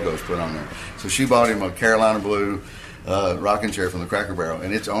teams' logos put on there. So she bought him a Carolina blue rocking chair from the Cracker Barrel,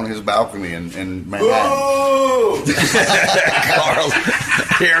 and it's on his balcony in Manhattan. Whoa! Carl,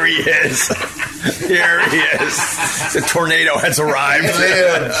 here he is. Here he is. The tornado has arrived.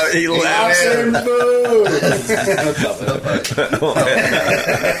 He lives.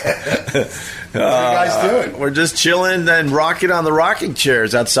 What are you guys doing? We're just chilling and rocking on the rocking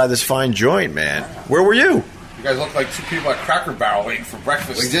chairs outside this fine joint, man. Where were you? You guys look like two people at Cracker Barrel waiting for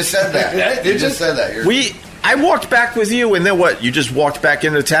breakfast. We just said that. You just said that. I walked back with you, and then what? You just walked back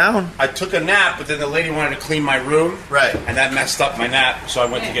into town? I took a nap, but then the lady wanted to clean my room. Right. And that messed up my nap, so I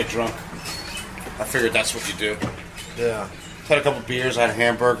went to get drunk. I figured that's what you do. Yeah. Had a couple beers, I had a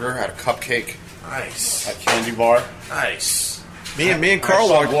hamburger, had a cupcake. Nice. Had a candy bar. Nice. Me and Carl I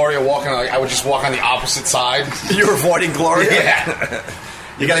saw walked. Gloria walking. I would just walk on the opposite side. You were avoiding Gloria? Yeah.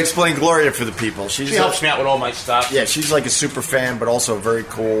 You got to explain Gloria for the people. She helps me out with all my stuff. Yeah, she's like a super fan, but also very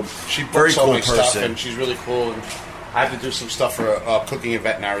cool. She very books all cool my person. stuff, and she's really cool. And I have to do some stuff for a cooking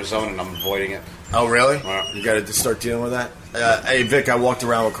event in Arizona, and I'm avoiding it. Oh, really? Yeah. You got to start dealing with that? Hey, Vic, I walked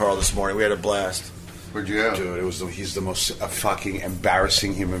around with Carl this morning. We had a blast. Where'd you go? Dude, he's the most fucking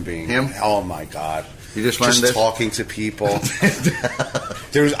embarrassing human being. Him? Oh my god. You just learned this? Talking to people.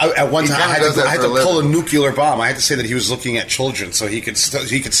 There was at one time I had to pull a nuclear bomb. I had to say that he was looking at children so he could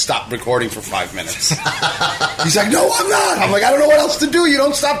stop recording for 5 minutes. He's like, "No, I'm not." I'm like, "I don't know what else to do. You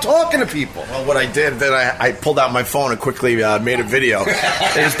don't stop talking to people." Well, what I did, then I pulled out my phone and quickly made a video.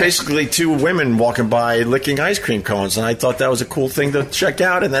 It was basically two women walking by licking ice cream cones, and I thought that was a cool thing to check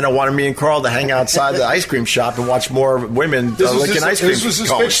out. And then I wanted me and Carl to hang outside the ice cream shop and watch more women licking ice cream cones. This was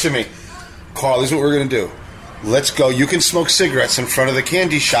his pitch to me. Carl, this is what we're going to do. Let's go. You can smoke cigarettes in front of the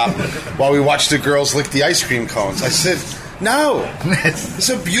candy shop while we watch the girls lick the ice cream cones. I said, no. It's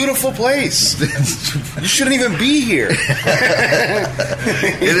a beautiful place. You shouldn't even be here.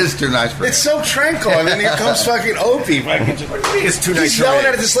 It is too nice for It's so tranquil. And then here comes fucking Opie. It's too nice. He's yelling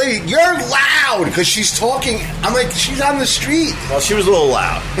at this lady, "You're loud," because she's talking. I'm like, she's on the street. Well, she was a little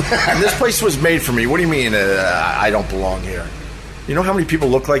loud. And this place was made for me. What do you mean I don't belong here? You know how many people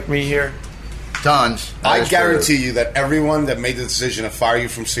look like me here? Tons. I guarantee you that everyone that made the decision to fire you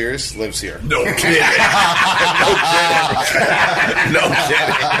from Sirius lives here. No kidding. No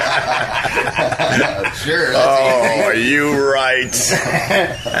kidding. Sure. Oh, are you right?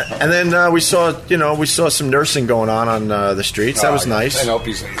 And then we saw some nursing going on the streets. That was nice. And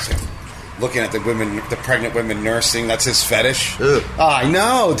Opie's looking at the pregnant women nursing. That's his fetish. Ugh. Oh, I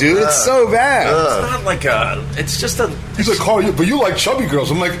know, dude. It's so bad. It's not like it's just a. He's like, "Carl, but you like chubby girls."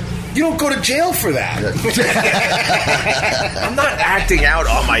 I'm like, you don't go to jail for that. I'm not acting out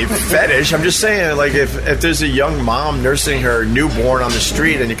on my fetish. I'm just saying, like, if there's a young mom nursing her newborn on the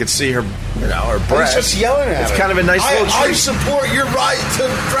street and you can see her, her breast, he's just yelling at her. It's kind of a nice little treat. I support your right to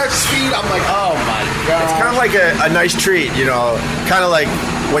breastfeed. I'm like, oh my god. It's kind of like a nice treat, kind of like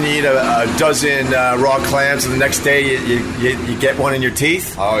when you eat a dozen raw clams and the next day you get one in your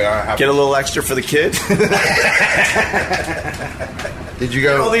teeth. Oh yeah, get a little extra for the kid. Did you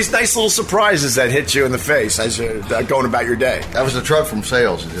go? All these nice little surprises that hit you in the face as you're going about your day. That was the truck from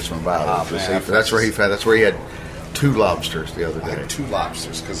sales that just went by. That's where he had 2 lobsters the other day. I had 2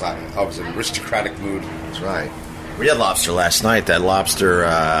 lobsters because I was in an aristocratic mood. That's right. We had lobster last night. That lobster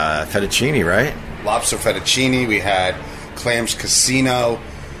fettuccine, right? Lobster fettuccine. We had clams casino.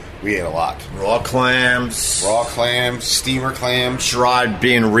 We ate a lot. Raw clams, steamer clams. Sherrod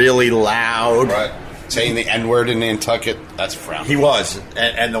being really loud. Right. Saying the N-word in Nantucket, that's frowned. He was.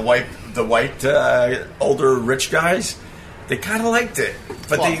 And the white older rich guys, they kind of liked it.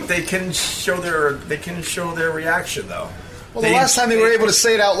 But they can show their reaction though. Well, the last time they were able to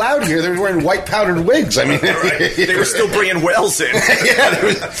say it out loud here, they were wearing white powdered wigs. I mean, right. They were still bringing whales in. Yeah,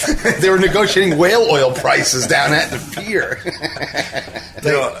 they were negotiating whale oil prices down at the pier.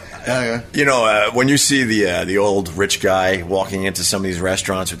 When you see the old rich guy walking into some of these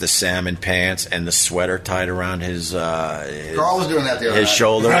restaurants with the salmon pants and the sweater tied around his Carl was doing that the other his night.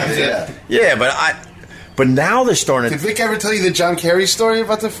 shoulder. Yeah, but now they're starting to. Did Vic ever tell you the John Kerry story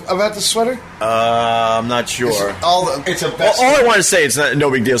about the sweater? I'm not sure. All I want to say, it's no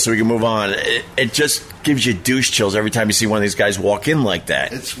big deal, so we can move on. It just gives you douche chills every time you see one of these guys walk in like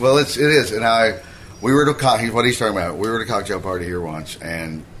that. It is. And we were at what he's talking about. We were at a cocktail party here once,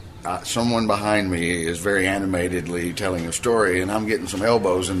 and someone behind me is very animatedly telling a story, and I'm getting some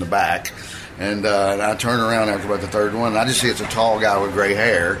elbows in the back. And I turn around after about the third one, and I just see it's a tall guy with gray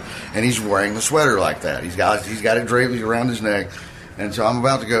hair, and he's wearing the sweater like that. He's got it draped around his neck, and so I'm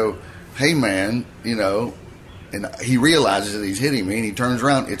about to go, "Hey man," and he realizes that he's hitting me, and he turns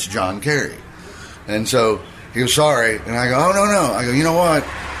around. It's John Kerry, And so he goes, sorry. And I go, oh, no. I go, you know what?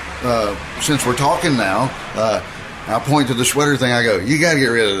 Since we're talking now, I point to the sweater thing. I go, you got to get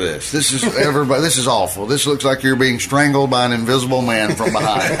rid of this. This is everybody. This is awful. This looks like you're being strangled by an invisible man from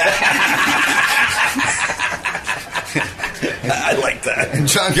behind. I like that. And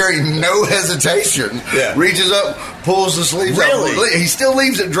John Kerry, no hesitation, reaches up, pulls the sleeves Really? up. He still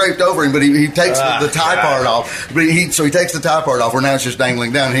leaves it draped over him, but he takes the tie part off. But he takes the tie part off, where now it's just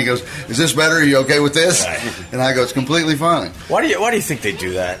dangling down. And he goes, is this better? Are you okay with this? Right. And I go, it's completely fine. Why do you think they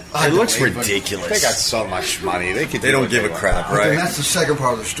do that? It looks ridiculous. They got so much money. They don't give a crap, And right? that's the second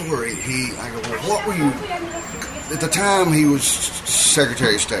part of the story. I go, well, what were you... At the time, he was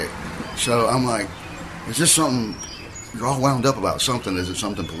Secretary of State. So I'm like, is this something... You're all wound up about something. Is it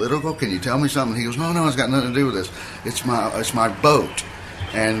something political? Can you tell me something? He goes, no, it's got nothing to do with this. It's my boat,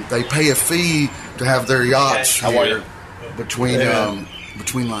 and they pay a fee to have their yachts here between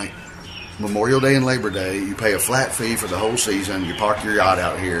like Memorial Day and Labor Day. You pay a flat fee for the whole season. You park your yacht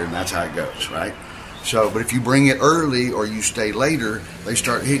out here, and that's how it goes, right? So, but if you bring it early or you stay later, they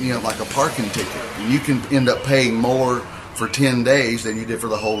start hitting you up like a parking ticket, and you can end up paying more for 10 days than you did for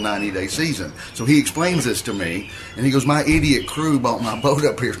the whole 90-day season. So he explains this to me, and he goes, my idiot crew bought my boat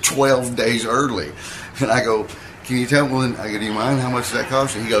up here 12 days early. And I go, can you tell me, I go, do you mind how much that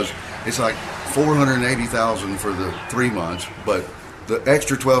costs? And he goes, it's like $480,000 for the 3 months, but the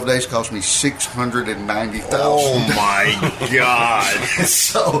extra 12 days cost me $690,000. Oh my God!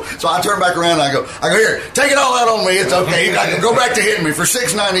 So I turn back around and I go, here, take it all out on me. It's okay. I can go back to hitting me for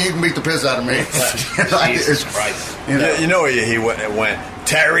 $690. You can beat the piss out of me. Jesus Christ! You know where he went.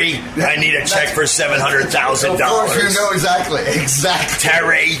 Terry, I need a check for $700,000. Of course, you know exactly.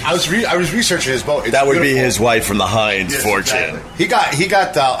 Terry, I was researching his boat. It's that would beautiful. be his wife from the Heinz fortune. Exactly. He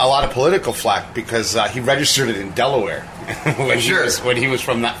got a lot of political flack because he registered it in Delaware when he was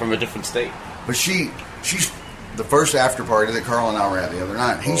from a different state. But she's the first after party that Carl and I were at the other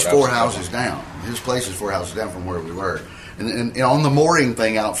night. He's 4 houses down. His place is 4 houses down from where we were. And on the mooring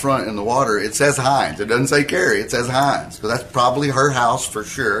thing out front in the water, it says Heinz. It doesn't say Carrie. It says Heinz. So that's probably her house for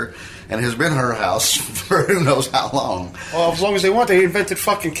sure, and has been her house for who knows how long. Well, as long as they want, they invented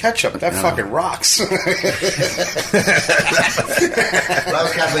fucking ketchup. That fucking rocks. That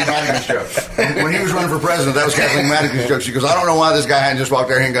was Kathleen Madigan's joke. When he was running for president, that was Kathleen Madigan's joke. She goes, I don't know why this guy hadn't just walked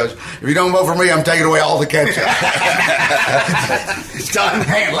there and goes, if you don't vote for me, I'm taking away all the ketchup. It's done.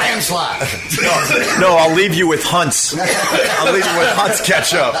 Hey, landslide. No, I'll leave you with Hunt's. I'll leave you with Hunt's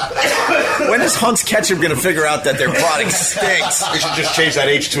ketchup. When is Hunt's ketchup going to figure out that their product stinks? They should just change that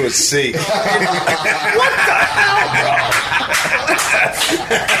H to a C. What the hell, bro?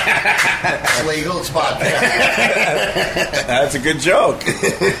 It's legal. It's podcast. That's a good joke.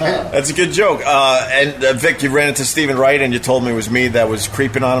 That's a good joke. And Vic, you ran into Stephen Wright, and you told me it was me that was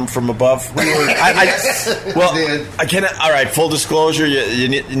creeping on him from above. All right. Full disclosure, you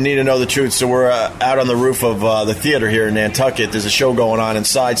need to know the truth. So we're out on the roof of the theater here in Nantucket. There's a show going on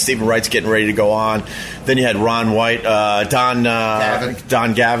inside. Stephen Wright's getting ready to go on. Then you had Ron White, Don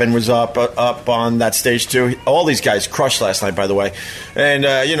Gavin was up on that stage too. All these guys crushed last night, by the way. And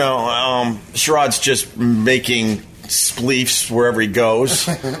Sherrod's just making spleefs wherever he goes.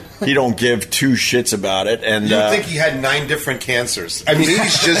 He don't give 2 shits about it. And you think he had 9 different cancers? I mean,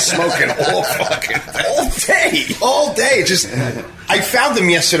 he's just smoking all day. Just, I found him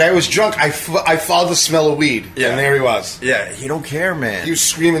yesterday. I was drunk. I followed the smell of weed, and there he was. Yeah, he don't care, man. He was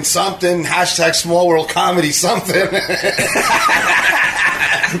screaming something. # Small World Comedy something.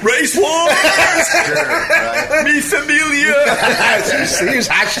 Race wars! Sure, right. Mi familia! He was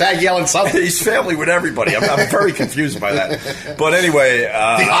 # yelling something. He's family with everybody. I'm very confused by that. But anyway...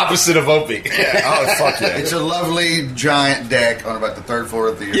 the opposite of Opie. Yeah. Oh, fuck yeah. It's a lovely giant deck on about the 3rd floor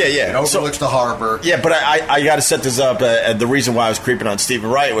of the theater. Yeah. It overlooks the harbor. Yeah, but I got to set this up. The reason why I was creeping on Stephen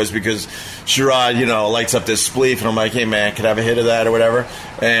Wright was because Sherrod, lights up this spleef, and I'm like, hey, man, could I have a hit of that or whatever?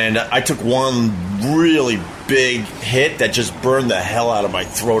 And I took one really big hit that just burned the hell out of my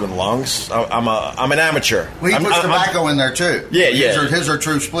throat and lungs. I'm an amateur. Well, he puts tobacco in there, too. Yeah. His are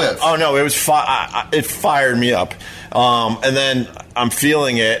true spliffs. Oh, no, it was it fired me up. And then I'm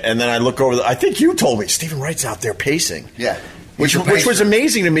feeling it, and then I look over. I think you told me Stephen Wright's out there pacing. Yeah. Which was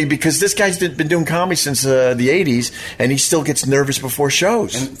amazing to me because this guy's been doing comedy since the 80s, and he still gets nervous before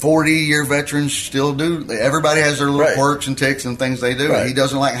shows. And 40-year veterans still do. Everybody has their little quirks and ticks and things they do. Right. And he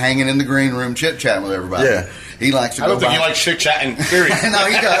doesn't like hanging in the green room chit-chatting with everybody. Yeah. He likes to I go don't think by. he likes chit-chatting, period. No,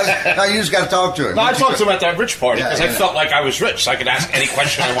 he does. No, you just got to talk to him. No, I talked to him at that rich party because Yeah, I felt like I was rich, so I could ask any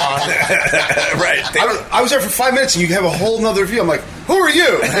question I wanted. Right. I was there for 5 minutes, and you have a whole nother view. I'm like, who are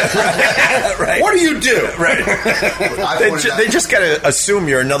you? Right. What do you do? Right. They just got to assume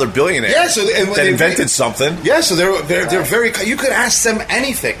you're another billionaire. Yeah, so that invented something. Yeah, so they're very. You could ask them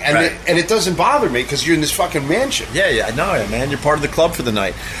anything, and Right. it doesn't bother me because you're in this fucking mansion. Yeah, I know, man. You're part of the club for the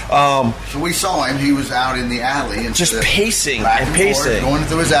night. So we saw him. He was out in the alley. And Just pacing back and forth, pacing. going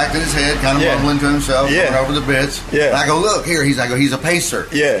through his act in his head, kind of Yeah. mumbling to himself, Yeah. going over the bits. Yeah. And I go, look, here. He's a pacer.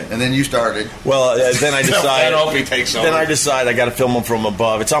 Yeah. And then you started. Well, then I decided. Then Opie takes over. Then I decide I got to film him from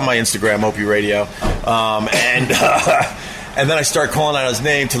above. It's on my Instagram, Opie Radio, and then I start calling out his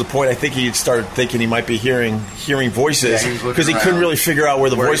name to the point I think he started thinking he might be hearing voices Yeah, he was looking because he couldn't around. really figure out where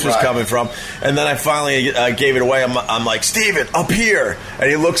the voice was right. coming from. And then I finally gave it away. I'm like, Steven, up here, and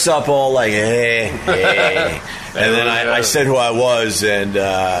he looks up all like, hey. And then I said who I was, and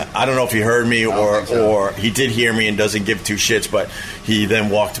I don't know if he heard me or he did hear me and doesn't give two shits, but he then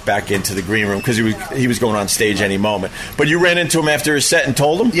walked back into the green room because he was going on stage any moment. But you ran into him after his set and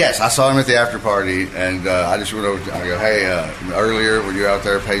told him? Yes, I saw him at the after party, and I just went over. I go, hey, earlier when you were out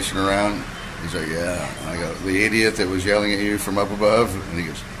there pacing around, he's like, yeah. I go, the idiot that was yelling at you from up above, and he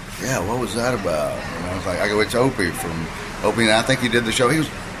goes, yeah, what was that about? And I was like, it's Opie from Opie, and I think he did the show. He goes,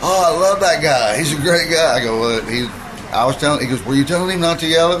 oh, I love that guy. He's a great guy. I go, well, he goes, were you telling him not to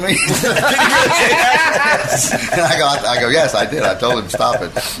yell at me? And I go, yes, I did. I told him stop it.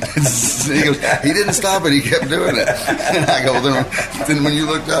 He goes, he didn't stop it. He kept doing it. And I go, well, then when you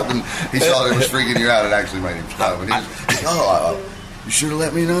looked up and he saw that it was freaking you out, it actually made him stop. And he goes, you should have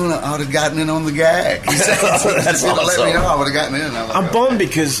let me know. I would have gotten in on the gag. He said, That's let me awesome. know. I would have gotten in. I was like, I'm bummed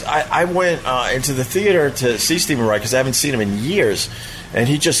because I went into the theater to see Stephen Wright because I haven't seen him in years, and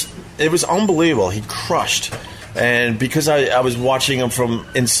it was unbelievable. He crushed. And because I was watching him from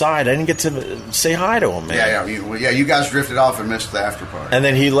inside, I didn't get to say hi to him, man. You guys drifted off and missed the after party. And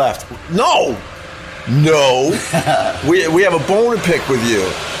then he left. No, we have a bone to pick with you.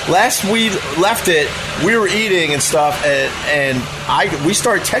 Last we left it, we were eating and stuff, and we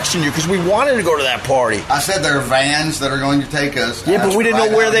started texting you because we wanted to go to that party. I said there are vans that are going to take us. Yeah, but we didn't know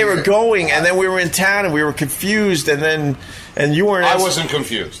right where out they here. were going, and then we were in town and we were confused, and you weren't. I wasn't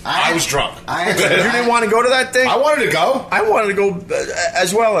confused. I was drunk. You didn't want to go to that thing? I wanted to go. I wanted to go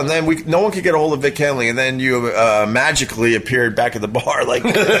as well, and then no one could get a hold of Vic Henley, and then you magically appeared back at the bar like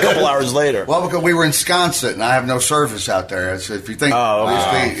a couple hours later. Well, because we were in Sconset, and I have no service out there. It's, if you think,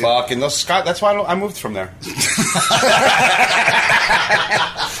 Fucking those Scott. That's why I moved from there.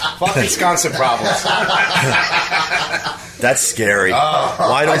 Fucking Wisconsin problems. That's scary.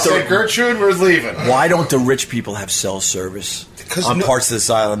 Why I don't said, Gertrude, we're leaving. Why don't the rich people have cell service on parts of this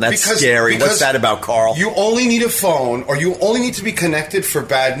island? That's scary. What's that about, Carl? You only need a phone, or you only need to be connected for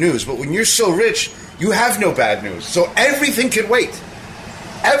bad news. But when you're so rich, you have no bad news. So everything can wait.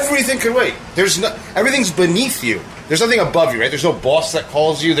 Everything can wait. Everything's beneath you. There's nothing above you, right? There's no boss that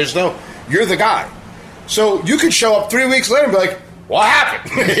calls you. You're the guy. So you could show up 3 weeks later and be like, what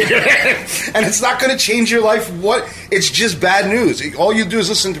happened? And it's not going to change your life. It's just bad news. All you do is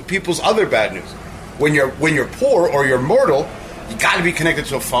listen to people's other bad news. When you're poor or you're mortal, you got to be connected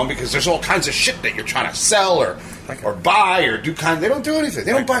to a phone because there's all kinds of shit that you're trying to sell or buy or do They don't do anything.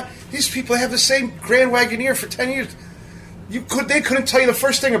 They don't buy. These people have the same Grand Wagoneer for 10 years. They couldn't tell you the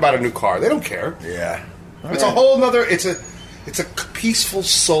first thing about a new car. They don't care. Yeah. It's a whole nother. It's a peaceful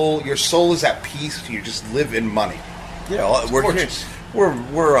soul. Your soul is at peace. You just live in money. Yeah, gorgeous. we're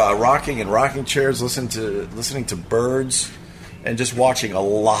rocking in rocking chairs, listening to birds, and just watching a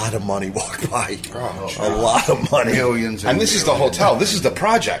lot of money walk by. A lot of money, Millions. And this is the hotel. This is the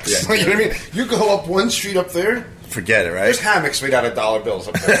projects. Yeah. You know what I mean? You go up one street up there. Forget it, right? There's hammocks made out of dollar bills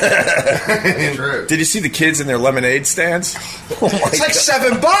up there. True. Did you see the kids in their lemonade stands? It's like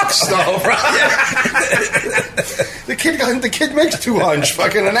 $7 though, right? The kid makes $200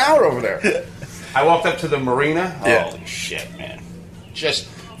 fucking an hour over there. I walked up to the marina. Yeah. Holy shit, man! Just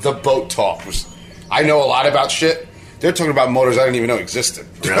the boat talk was. I know a lot about shit. They're talking about motors I didn't even know existed.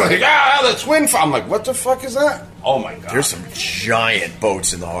 They're like, the twin. I'm like, what the fuck is that? Oh my god! There's some giant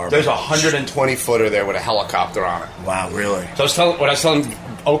boats in the harbor. There's a 120 footer there with a helicopter on it. Wow, really? So I was telling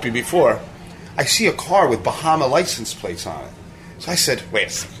Opie before, I see a car with Bahama license plates on it. So I said, wait a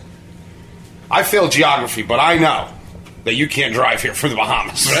second. I failed geography, but I know that you can't drive here from the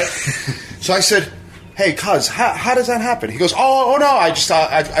Bahamas, right? So I said, hey, cuz, how does that happen? He goes, oh no, I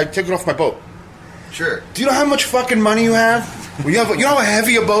took it off my boat. Sure. Do you know how much fucking money you have? You know how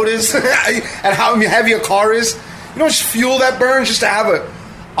heavy a boat is? And how heavy a car is? You know how much fuel that burns just to have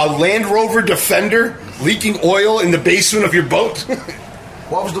a Land Rover Defender leaking oil in the basement of your boat.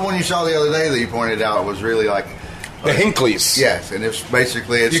 What was the one you saw the other day that you pointed out was really like The Hinckley's. Yes, and it's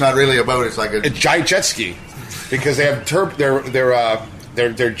basically it's not really a boat. It's like A giant jet ski, because they have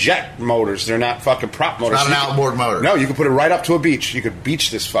they're jet motors. They're not fucking prop motors. not an outboard motor. No, you can put it right up to a beach. You could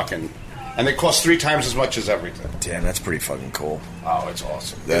beach this fucking, and they cost 3 times as much as everything. Damn, that's pretty fucking cool. Oh, it's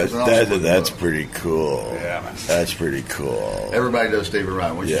awesome. That's pretty cool. Yeah, man. That's pretty cool. Everybody does Stevie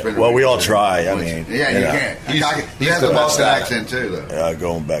Ray. Once you Yeah. spend a Well, week we all with try. I him, mean, yeah, you you know. can't. He he's has the the best Boston at it. accent too, though.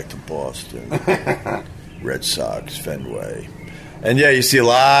 Going back to Boston. Red Sox, Fenway. And yeah, you see a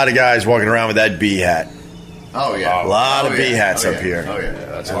lot of guys walking around with that B hat. Oh yeah, A lot of Oh, B yeah. hats Oh, up yeah. here. Oh yeah,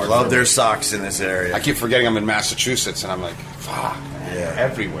 That's I hard. love their socks in this area. I keep forgetting I'm in Massachusetts, and I'm like, fuck, Yeah.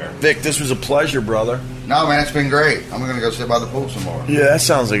 everywhere. Vic, this was a pleasure, brother. No man, it's been great. I'm gonna go sit by the pool some more. Yeah, that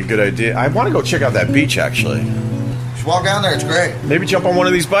sounds like a good idea. I want to go check out that beach, actually. Just walk down there. It's great. Maybe jump on one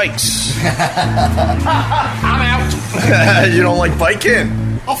of these bikes. I'm out. You don't like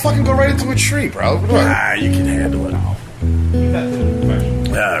biking? I'll fucking go right into a tree, bro. What? Ah, you can handle it. All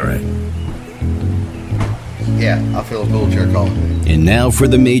right. Yeah, I feel a pool chair calling me. And now for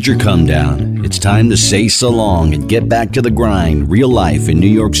the major come down. It's time to say so long and get back to the grind, real life in New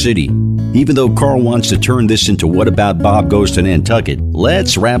York City. Even though Carl wants to turn this into What About Bob Goes to Nantucket,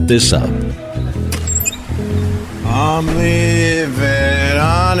 let's wrap this up. I'm leaving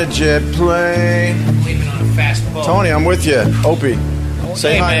on a jet plane. Leaving on a fast boat. Tony, I'm with you. Opie,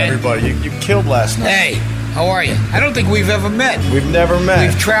 say Hey, hi, man. everybody. You killed last night. Hey, how are you? I don't think we've ever met. We've never met.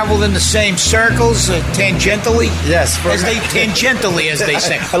 We've traveled in the same circles, tangentially. Yes, tangentially, as they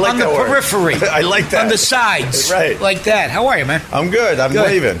say. I like on that the word. periphery. I like that. On the sides. Right. Like that. How are you, man? I'm good. I'm Good.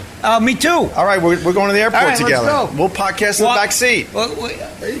 leaving. Me too. All right, we're going to the airport All right, let's together. go. We'll podcast in the Well, back seat. Well,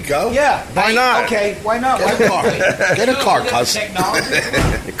 There you go. yeah. Why not? Okay, why not? Get a car. Get a car, cuz. Technology.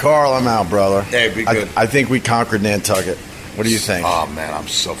 Hey, Carl, I'm out, brother. Hey, be good. I think we conquered Nantucket. What do you think? Oh man, I'm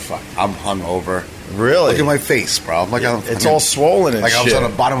so fucked. I'm hungover. Really? Look at my face, bro. I'm like, It's all swollen and like I was shit. on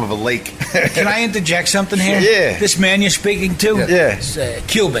the bottom of a lake. Can I interject something here? Yeah. This man you're speaking to? Yeah. Is,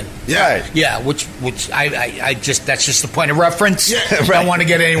 Cuban. Right. Yeah, which I just, that's just the point of reference. Yeah, I don't want to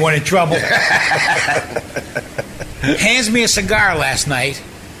get anyone in trouble. Hands me a cigar last night,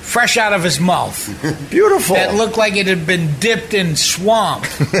 fresh out of his mouth. Beautiful. That looked like it had been dipped in swamp.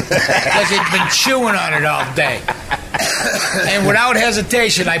 Like he'd been chewing on it all day. And without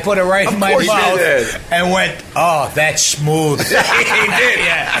hesitation, I put it right in my course you mouth did. and went, "Oh, that's smooth." He did.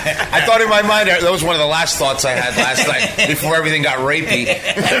 Yeah. I thought in my mind that was one of the last thoughts I had last night before everything got rapey.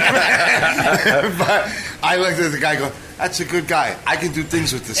 But I looked at the guy, go, "That's a good guy. I can do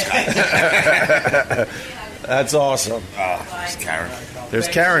things with this guy." That's awesome. It's Karen. There's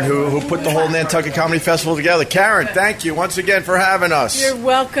Karen, who put the whole Nantucket Comedy Festival together. Karen, thank you once again for having us. You're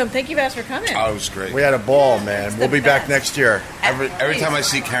welcome. Thank you guys for coming. Oh, it was great. We had a ball, man. We'll be back next year. Every time I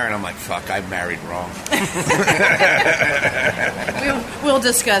see Karen, I'm like, "Fuck, I married wrong." We'll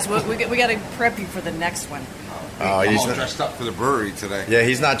discuss. We got to prep you for the next one. Oh, I'm he's all not, dressed up for the brewery today. yeah,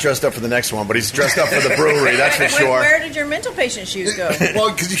 he's not dressed up for the next one, but he's dressed up for the brewery. That's for sure. Where did your mental patient shoes go?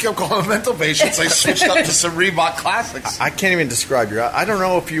 Well, because you kept calling them mental patients, I switched up to some Reebok Classics. I can't even describe you. I don't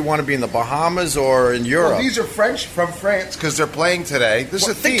know if you want to be in the Bahamas or in Europe. Well, these are French from France because they're playing today. This is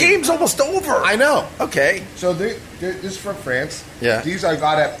a the theme. game's almost over. I know. Okay. So this is from France. Yeah. These I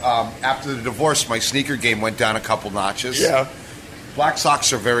got at after the divorce. My sneaker game went down a couple notches. Yeah. Black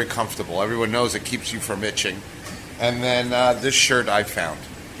socks are very comfortable. Everyone knows it keeps you from itching. And then this shirt I found.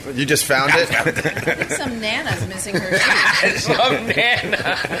 You just found it? I think some Nana's missing her shoes.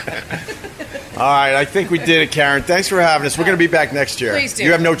 All right, I think we did it, Karen. Thanks for having us. We're going to be back next year. Please do.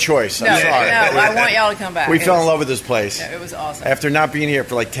 You have no choice. No, I'm sorry. I want y'all to come back. We fell in love with this place. Yeah, it was awesome. After not being here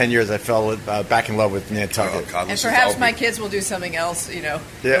for like 10 years, I fell back in love with Nantucket. God, And listen to perhaps Opie. my kids will do something else, Yeah.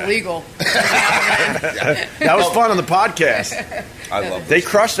 illegal. That was fun on the podcast. I love They this.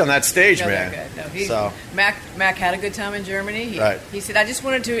 crushed on that stage, No, man. they're good. No, he, So, Mac had a good time in Germany. Right. He said, I just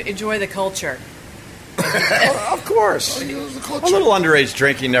wanted to enjoy the culture. of course. A little underage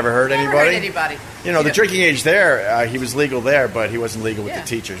drinking never hurt Never anybody. hurt anybody. You know, the drinking age there, he was legal there, but he wasn't legal with Yeah. the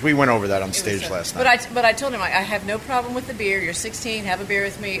teachers. We went over that on It was stage a- last night. But I told him, I have no problem with the beer. You're 16, have a beer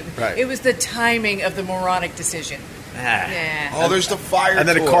with me. Right. It was the timing of the moronic decision. Yeah. Oh, there's the fire And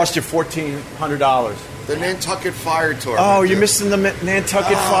then it tour. cost you $1,400. The Nantucket Fire Tour. Oh, you're missing the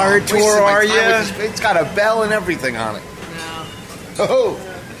Nantucket Fire wasting Tour, my are time with you? this. It's got a bell and everything on it. No. Oh,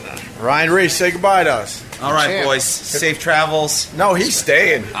 Ryan Reese, say goodbye to us. All right, boys. Safe travels. No, he's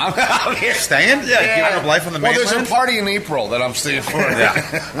staying. I'm out here staying? Yeah, giving up life on the mainland? Well, there's a party in April that I'm staying for.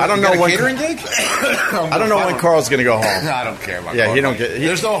 I don't know when. Catering gig? I don't know when Carl's going to go home. I don't care about Yeah, Carl. he don't get.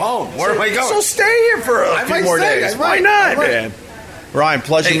 There's no home. Where am I going? So stay here for a few more days. Why not, man? Ryan,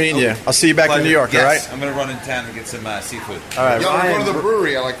 pleasure meeting you. I'll see you back in New York, all right? I'm going to run in town and get some seafood. All right, Yo, I'm going to the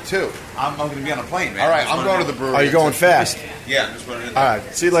brewery. I like it too. I'm going to be on a plane, man. All right, I'm going to the brewery. Are you going fast? Yeah, I'm just running in All there.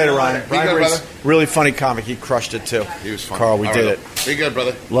 right, see you later, Ryan. Be Ryan good, Reese, brother. really funny comic. He crushed it too. He was fun. Carl, we All did right, it. Be good,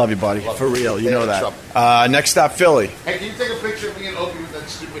 brother. Love you, buddy. For real, you know what's that. Next stop, Philly. Hey, can you take a picture of me and Opie with that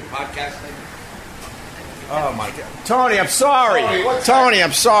stupid podcast thing? Oh my God, Tony, I'm sorry. Tony,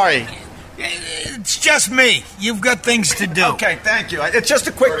 I'm sorry. It's just me. You've got things to do. Okay, thank you. It's just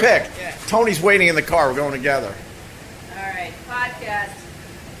a quick pick. Tony's waiting in the car. We're going together. All right, podcast.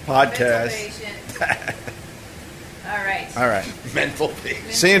 Podcast. All right. All right. Mental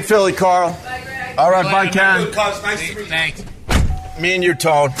patient. See you in Philly, Carl. Bye, Greg. All right, bye, Ken. Nice to meet you. Thanks. Me and you,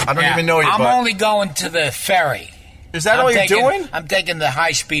 Tone. I don't even know you, I'm but only going to the ferry. is that all you're doing? I'm taking the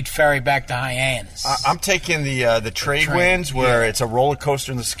high-speed ferry back to Hyannis. I'm taking the trade winds where it's a roller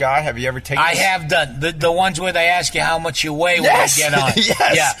coaster in the sky. Have you ever taken? I have done the ones where they ask you how much you weigh Yes. when you get on.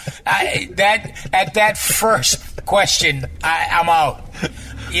 Yes. Yeah, at that first question, I'm out.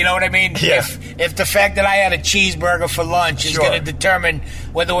 You know what I mean? Yeah. If the fact that I had a cheeseburger for lunch is Sure. going to determine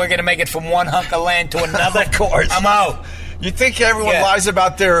whether we're going to make it from one hunk of land to another, Of course. I'm out. You think everyone Yeah. lies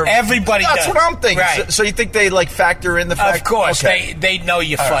about their? Everybody That's does. what I'm thinking. Right. So you think they like factor in the fact? Of course, Okay. they know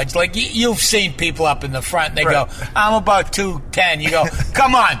you fudge. Like you've seen people up in the front, and they Right. go, "I'm about 210." You go,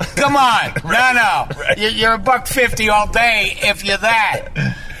 "Come on, no, Right. you're $1.50 all day if you're that."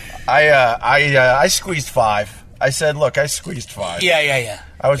 I squeezed 5. I said, look, I squeezed 5. Yeah.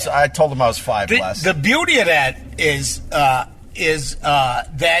 I told them I was 5 less. The beauty of that is that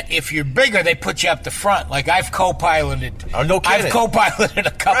if you're bigger, they put you up the front. Like I've co-piloted. Oh, no kidding. I've co-piloted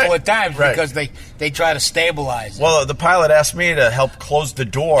a couple Right, of times right. because they try to stabilize it. Well, the pilot asked me to help close the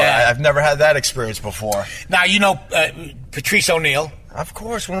door. Yeah. I've never had that experience before. Now you know Patrice O'Neill. Of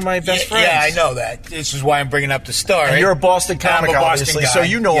course, one of my best friends. Yeah, I know that. This is why I'm bringing up the story. And you're a Boston I'm comic, a Boston obviously, guy. so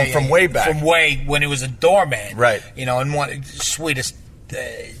you know him from way back. From way when he was a doorman. Right. You know, and one sweetest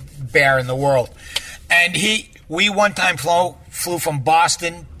bear in the world. And we one time flew from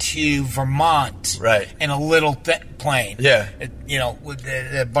Boston to Vermont. Right. In a little plane. Yeah. You know, with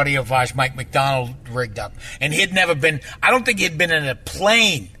a buddy of ours, Mike McDonald, rigged up. And he'd never been, I don't think he'd been in a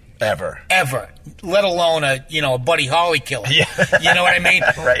plane. Ever, Let alone a Buddy Holly killer. Yeah. You know what I mean?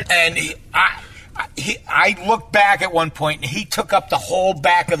 Right. And I looked back at one point, and he took up the whole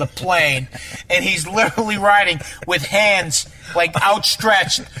back of the plane, and he's literally riding with hands like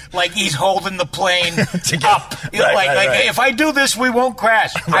outstretched, like he's holding the plane up. Right. If I do this, we won't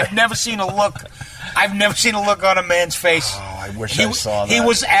crash. I've never seen a look on a man's face. Oh, I wish I saw that. He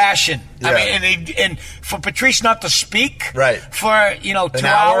was ashen. Yeah. I mean, and for Patrice not to speak, Right. For 2 An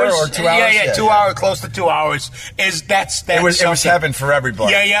hour hours or 2 hours? yeah, 2 hours, close to 2 hours. That's it was something. heaven for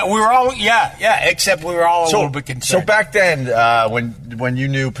everybody. Yeah, we were all except we were all a little bit concerned. So back then, when you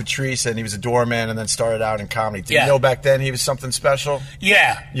knew Patrice and he was a doorman and then started out in comedy, did you know back then he was something special?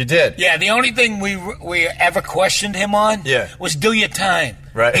 Yeah, You did? Yeah, the only thing we ever questioned him on was do your time.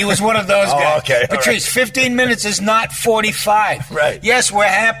 Right. He was one of those guys. Okay, all Patrice, 15 minutes is not 45. Right. Yes, we're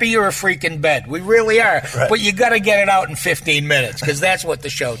happy you're a freak in bed. We really are. Right. But you got to get it out in 15 minutes because that's what the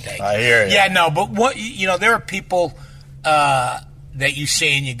show takes. I hear you. Yeah, no, but what there are people that you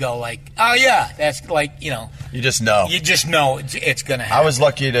see and you go like, oh yeah, that's like You just know. You just know it's going to happen. I was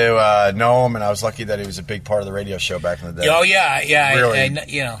lucky to know him, and I was lucky that he was a big part of the radio show back in the day. Oh yeah. Really, and,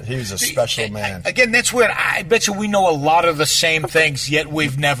 he was a special man. Again, that's weird. I bet you we know a lot of the same things, yet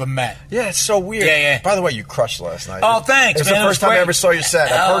we've never met. Yeah, it's so weird. Yeah. By the way, you crushed last night. Oh, thanks, It was man. the first time I ever saw your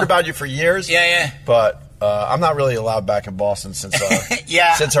set. I've Oh. heard about you for years. Yeah. But I'm not really allowed back in Boston since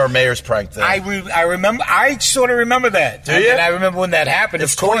Yeah. since our mayor's prank thing. I remember. I sort of remember that. Do you? And I remember when that happened.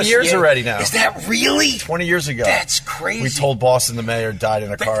 It's Of course, 20 years already now. Is that really? 20 years ago. That's crazy. We told Boston the mayor died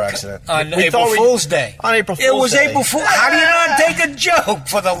in a car accident. On We April thought Fool's Day. On April Fool's It was Day. April Fool's. How do you not take a joke,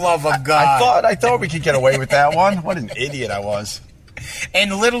 for the love of God? I thought we could get away with that one. What an idiot I was.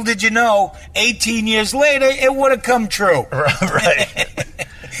 And little did you know, 18 years later, it would have come true. Right.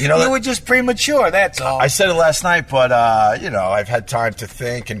 You were just premature, that's all. I said it last night, but, I've had time to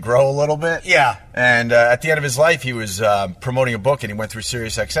think and grow a little bit. Yeah. And at the end of his life, he was promoting a book, and he went through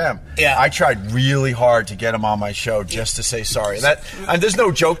SiriusXM. Yeah. I tried really hard to get him on my show just to say sorry. And there's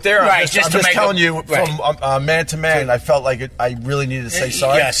no joke there. Right, I'm just to just make telling it- you, right. from man to man, I felt like I really needed to say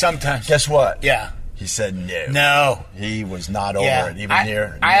sorry. Yeah, sometimes. Guess what? Yeah. He said no. No. He was not over it, even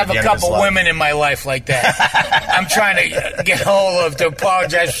near I have the a end of his couple life. women in my life like that. I'm trying to get hold of to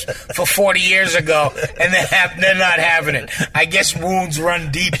apologize for 40 years ago, and they're not having it. I guess wounds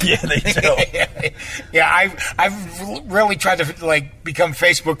run deep. Yeah, they do. Yeah, I've really tried to become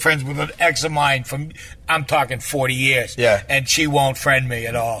Facebook friends with an ex of mine from, I'm talking 40 years. Yeah. And she won't friend me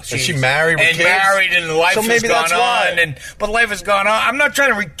at all. Is she married with and kids? married, and life So has maybe gone that's why. on. But life has gone on. I'm not trying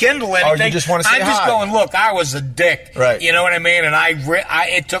to rekindle anything. you just wanna say I'm just hi. going, look, I was a dick. Right. You know what I mean? And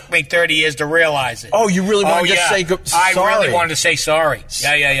it took me 30 years to realize it. Oh, you really wanted to just say I sorry? really wanted to say sorry.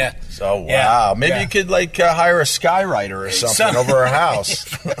 Yeah. So, wow. Yeah, Maybe yeah. you could, hire a skywriter or something over her house.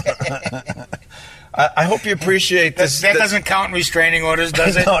 I hope you appreciate this. That doesn't count in restraining orders,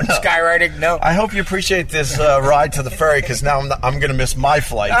 does it? No. Skywriting? No. I hope you appreciate this ride to the ferry, because now I'm going to miss my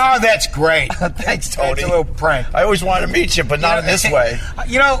flight. Oh, that's great. Thanks, Tony. That's a little prank. I always wanted to meet you, but not in this way.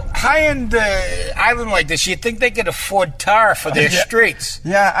 You know, high-end island like this, you'd think they could afford tar for their streets.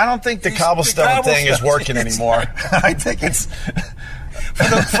 Yeah, I don't think the cobblestone thing is working anymore. I think it's...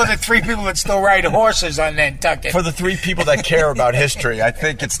 For the three people that still ride horses on Nantucket. For the three people that care about history, I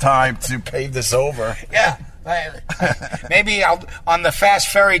think it's time to pave this over. Yeah. Maybe on the fast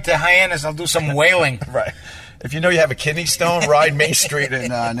ferry to Hyannis, I'll do some whaling. Right. If you know you have a kidney stone, ride Main Street in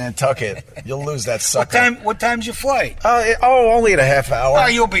Nantucket. You'll lose that sucker. What time's your flight? Only in a half hour. Oh,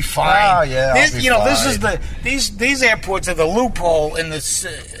 you'll be fine. Oh, yeah, This, I'll be this fine. is these airports are the loophole in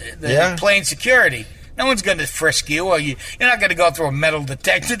the plane security. No one's going to frisk you, or you're not going to go through a metal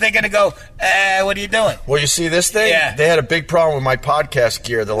detector. They're going to go, what are you doing? Well, you see this thing? Yeah. They had a big problem with my podcast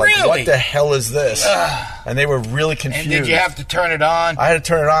gear. They're like, Really? what the hell is this? And they were really confused. And did you have to turn it on? I had to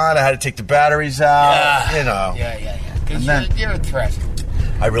turn it on. I had to take the batteries out. Yeah. Because you're a threat.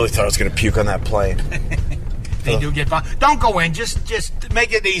 I really thought I was going to puke on that plane. They do get fun. Don't go in. Just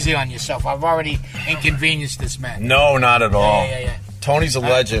make it easy on yourself. I've already inconvenienced this man. No, not at all. Yeah. Tony's a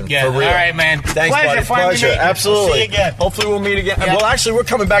legend, Yeah, for real. all right, man. Thanks, Pleasure buddy. finally Pleasure. meeting you. Absolutely. See you again. Hopefully we'll meet again. Yeah. Well, actually, we're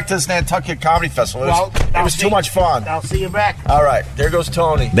coming back to this Nantucket Comedy Festival. It was too much fun. I'll see you back. All right, there goes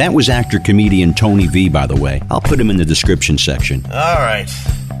Tony. That was actor-comedian Tony V, by the way. I'll put him in the description section. All right.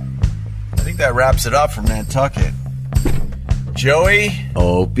 I think that wraps it up from Nantucket. Joey,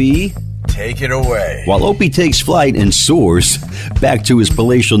 Opie. take it away. While Opie takes flight and soars back to his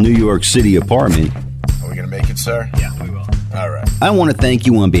palatial New York City apartment, Are we going to make it, sir? Yeah, we will. All right. I want to thank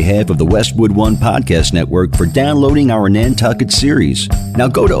you on behalf of the Westwood One Podcast Network for downloading our Nantucket series. Now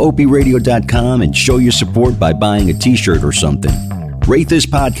go to opieradio.com and show your support by buying a t-shirt or something. Rate this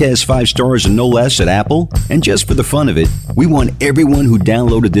podcast 5 stars and no less at Apple. And just for the fun of it, we want everyone who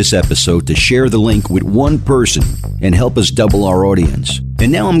downloaded this episode to share the link with one person and help us double our audience.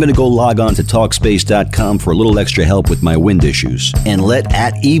 And now I'm going to go log on to Talkspace.com for a little extra help with my wind issues. And let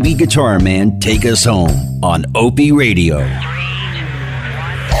 @EB Guitar Man take us home on Opie Radio.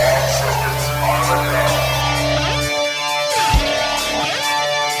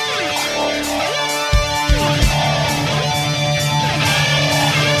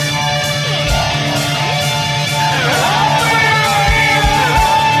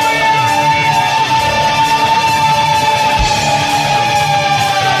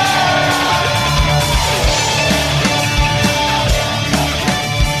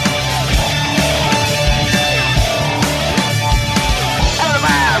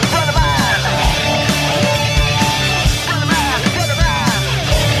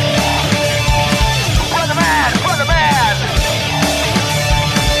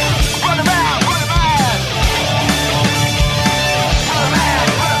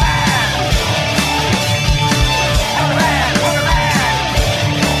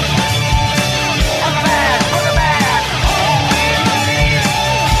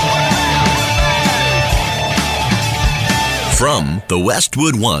 From the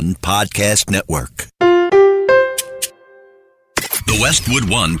Westwood One Podcast Network. The Westwood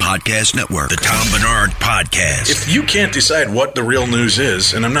One Podcast Network. The Tom Bernard Podcast. If you can't decide what the real news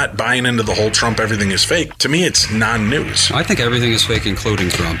is, and I'm not buying into the whole Trump everything is fake, to me it's non-news. I think everything is fake, including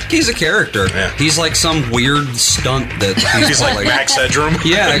Trump. He's a character. Yeah. He's like some weird stunt that He's like Max Headroom.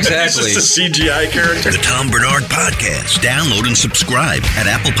 Yeah, exactly. He's just a CGI character. The Tom Bernard Podcast. Download and subscribe at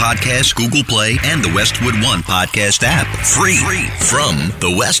Apple Podcasts, Google Play, and the Westwood One Podcast app. Free from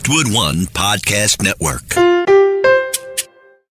the Westwood One Podcast Network.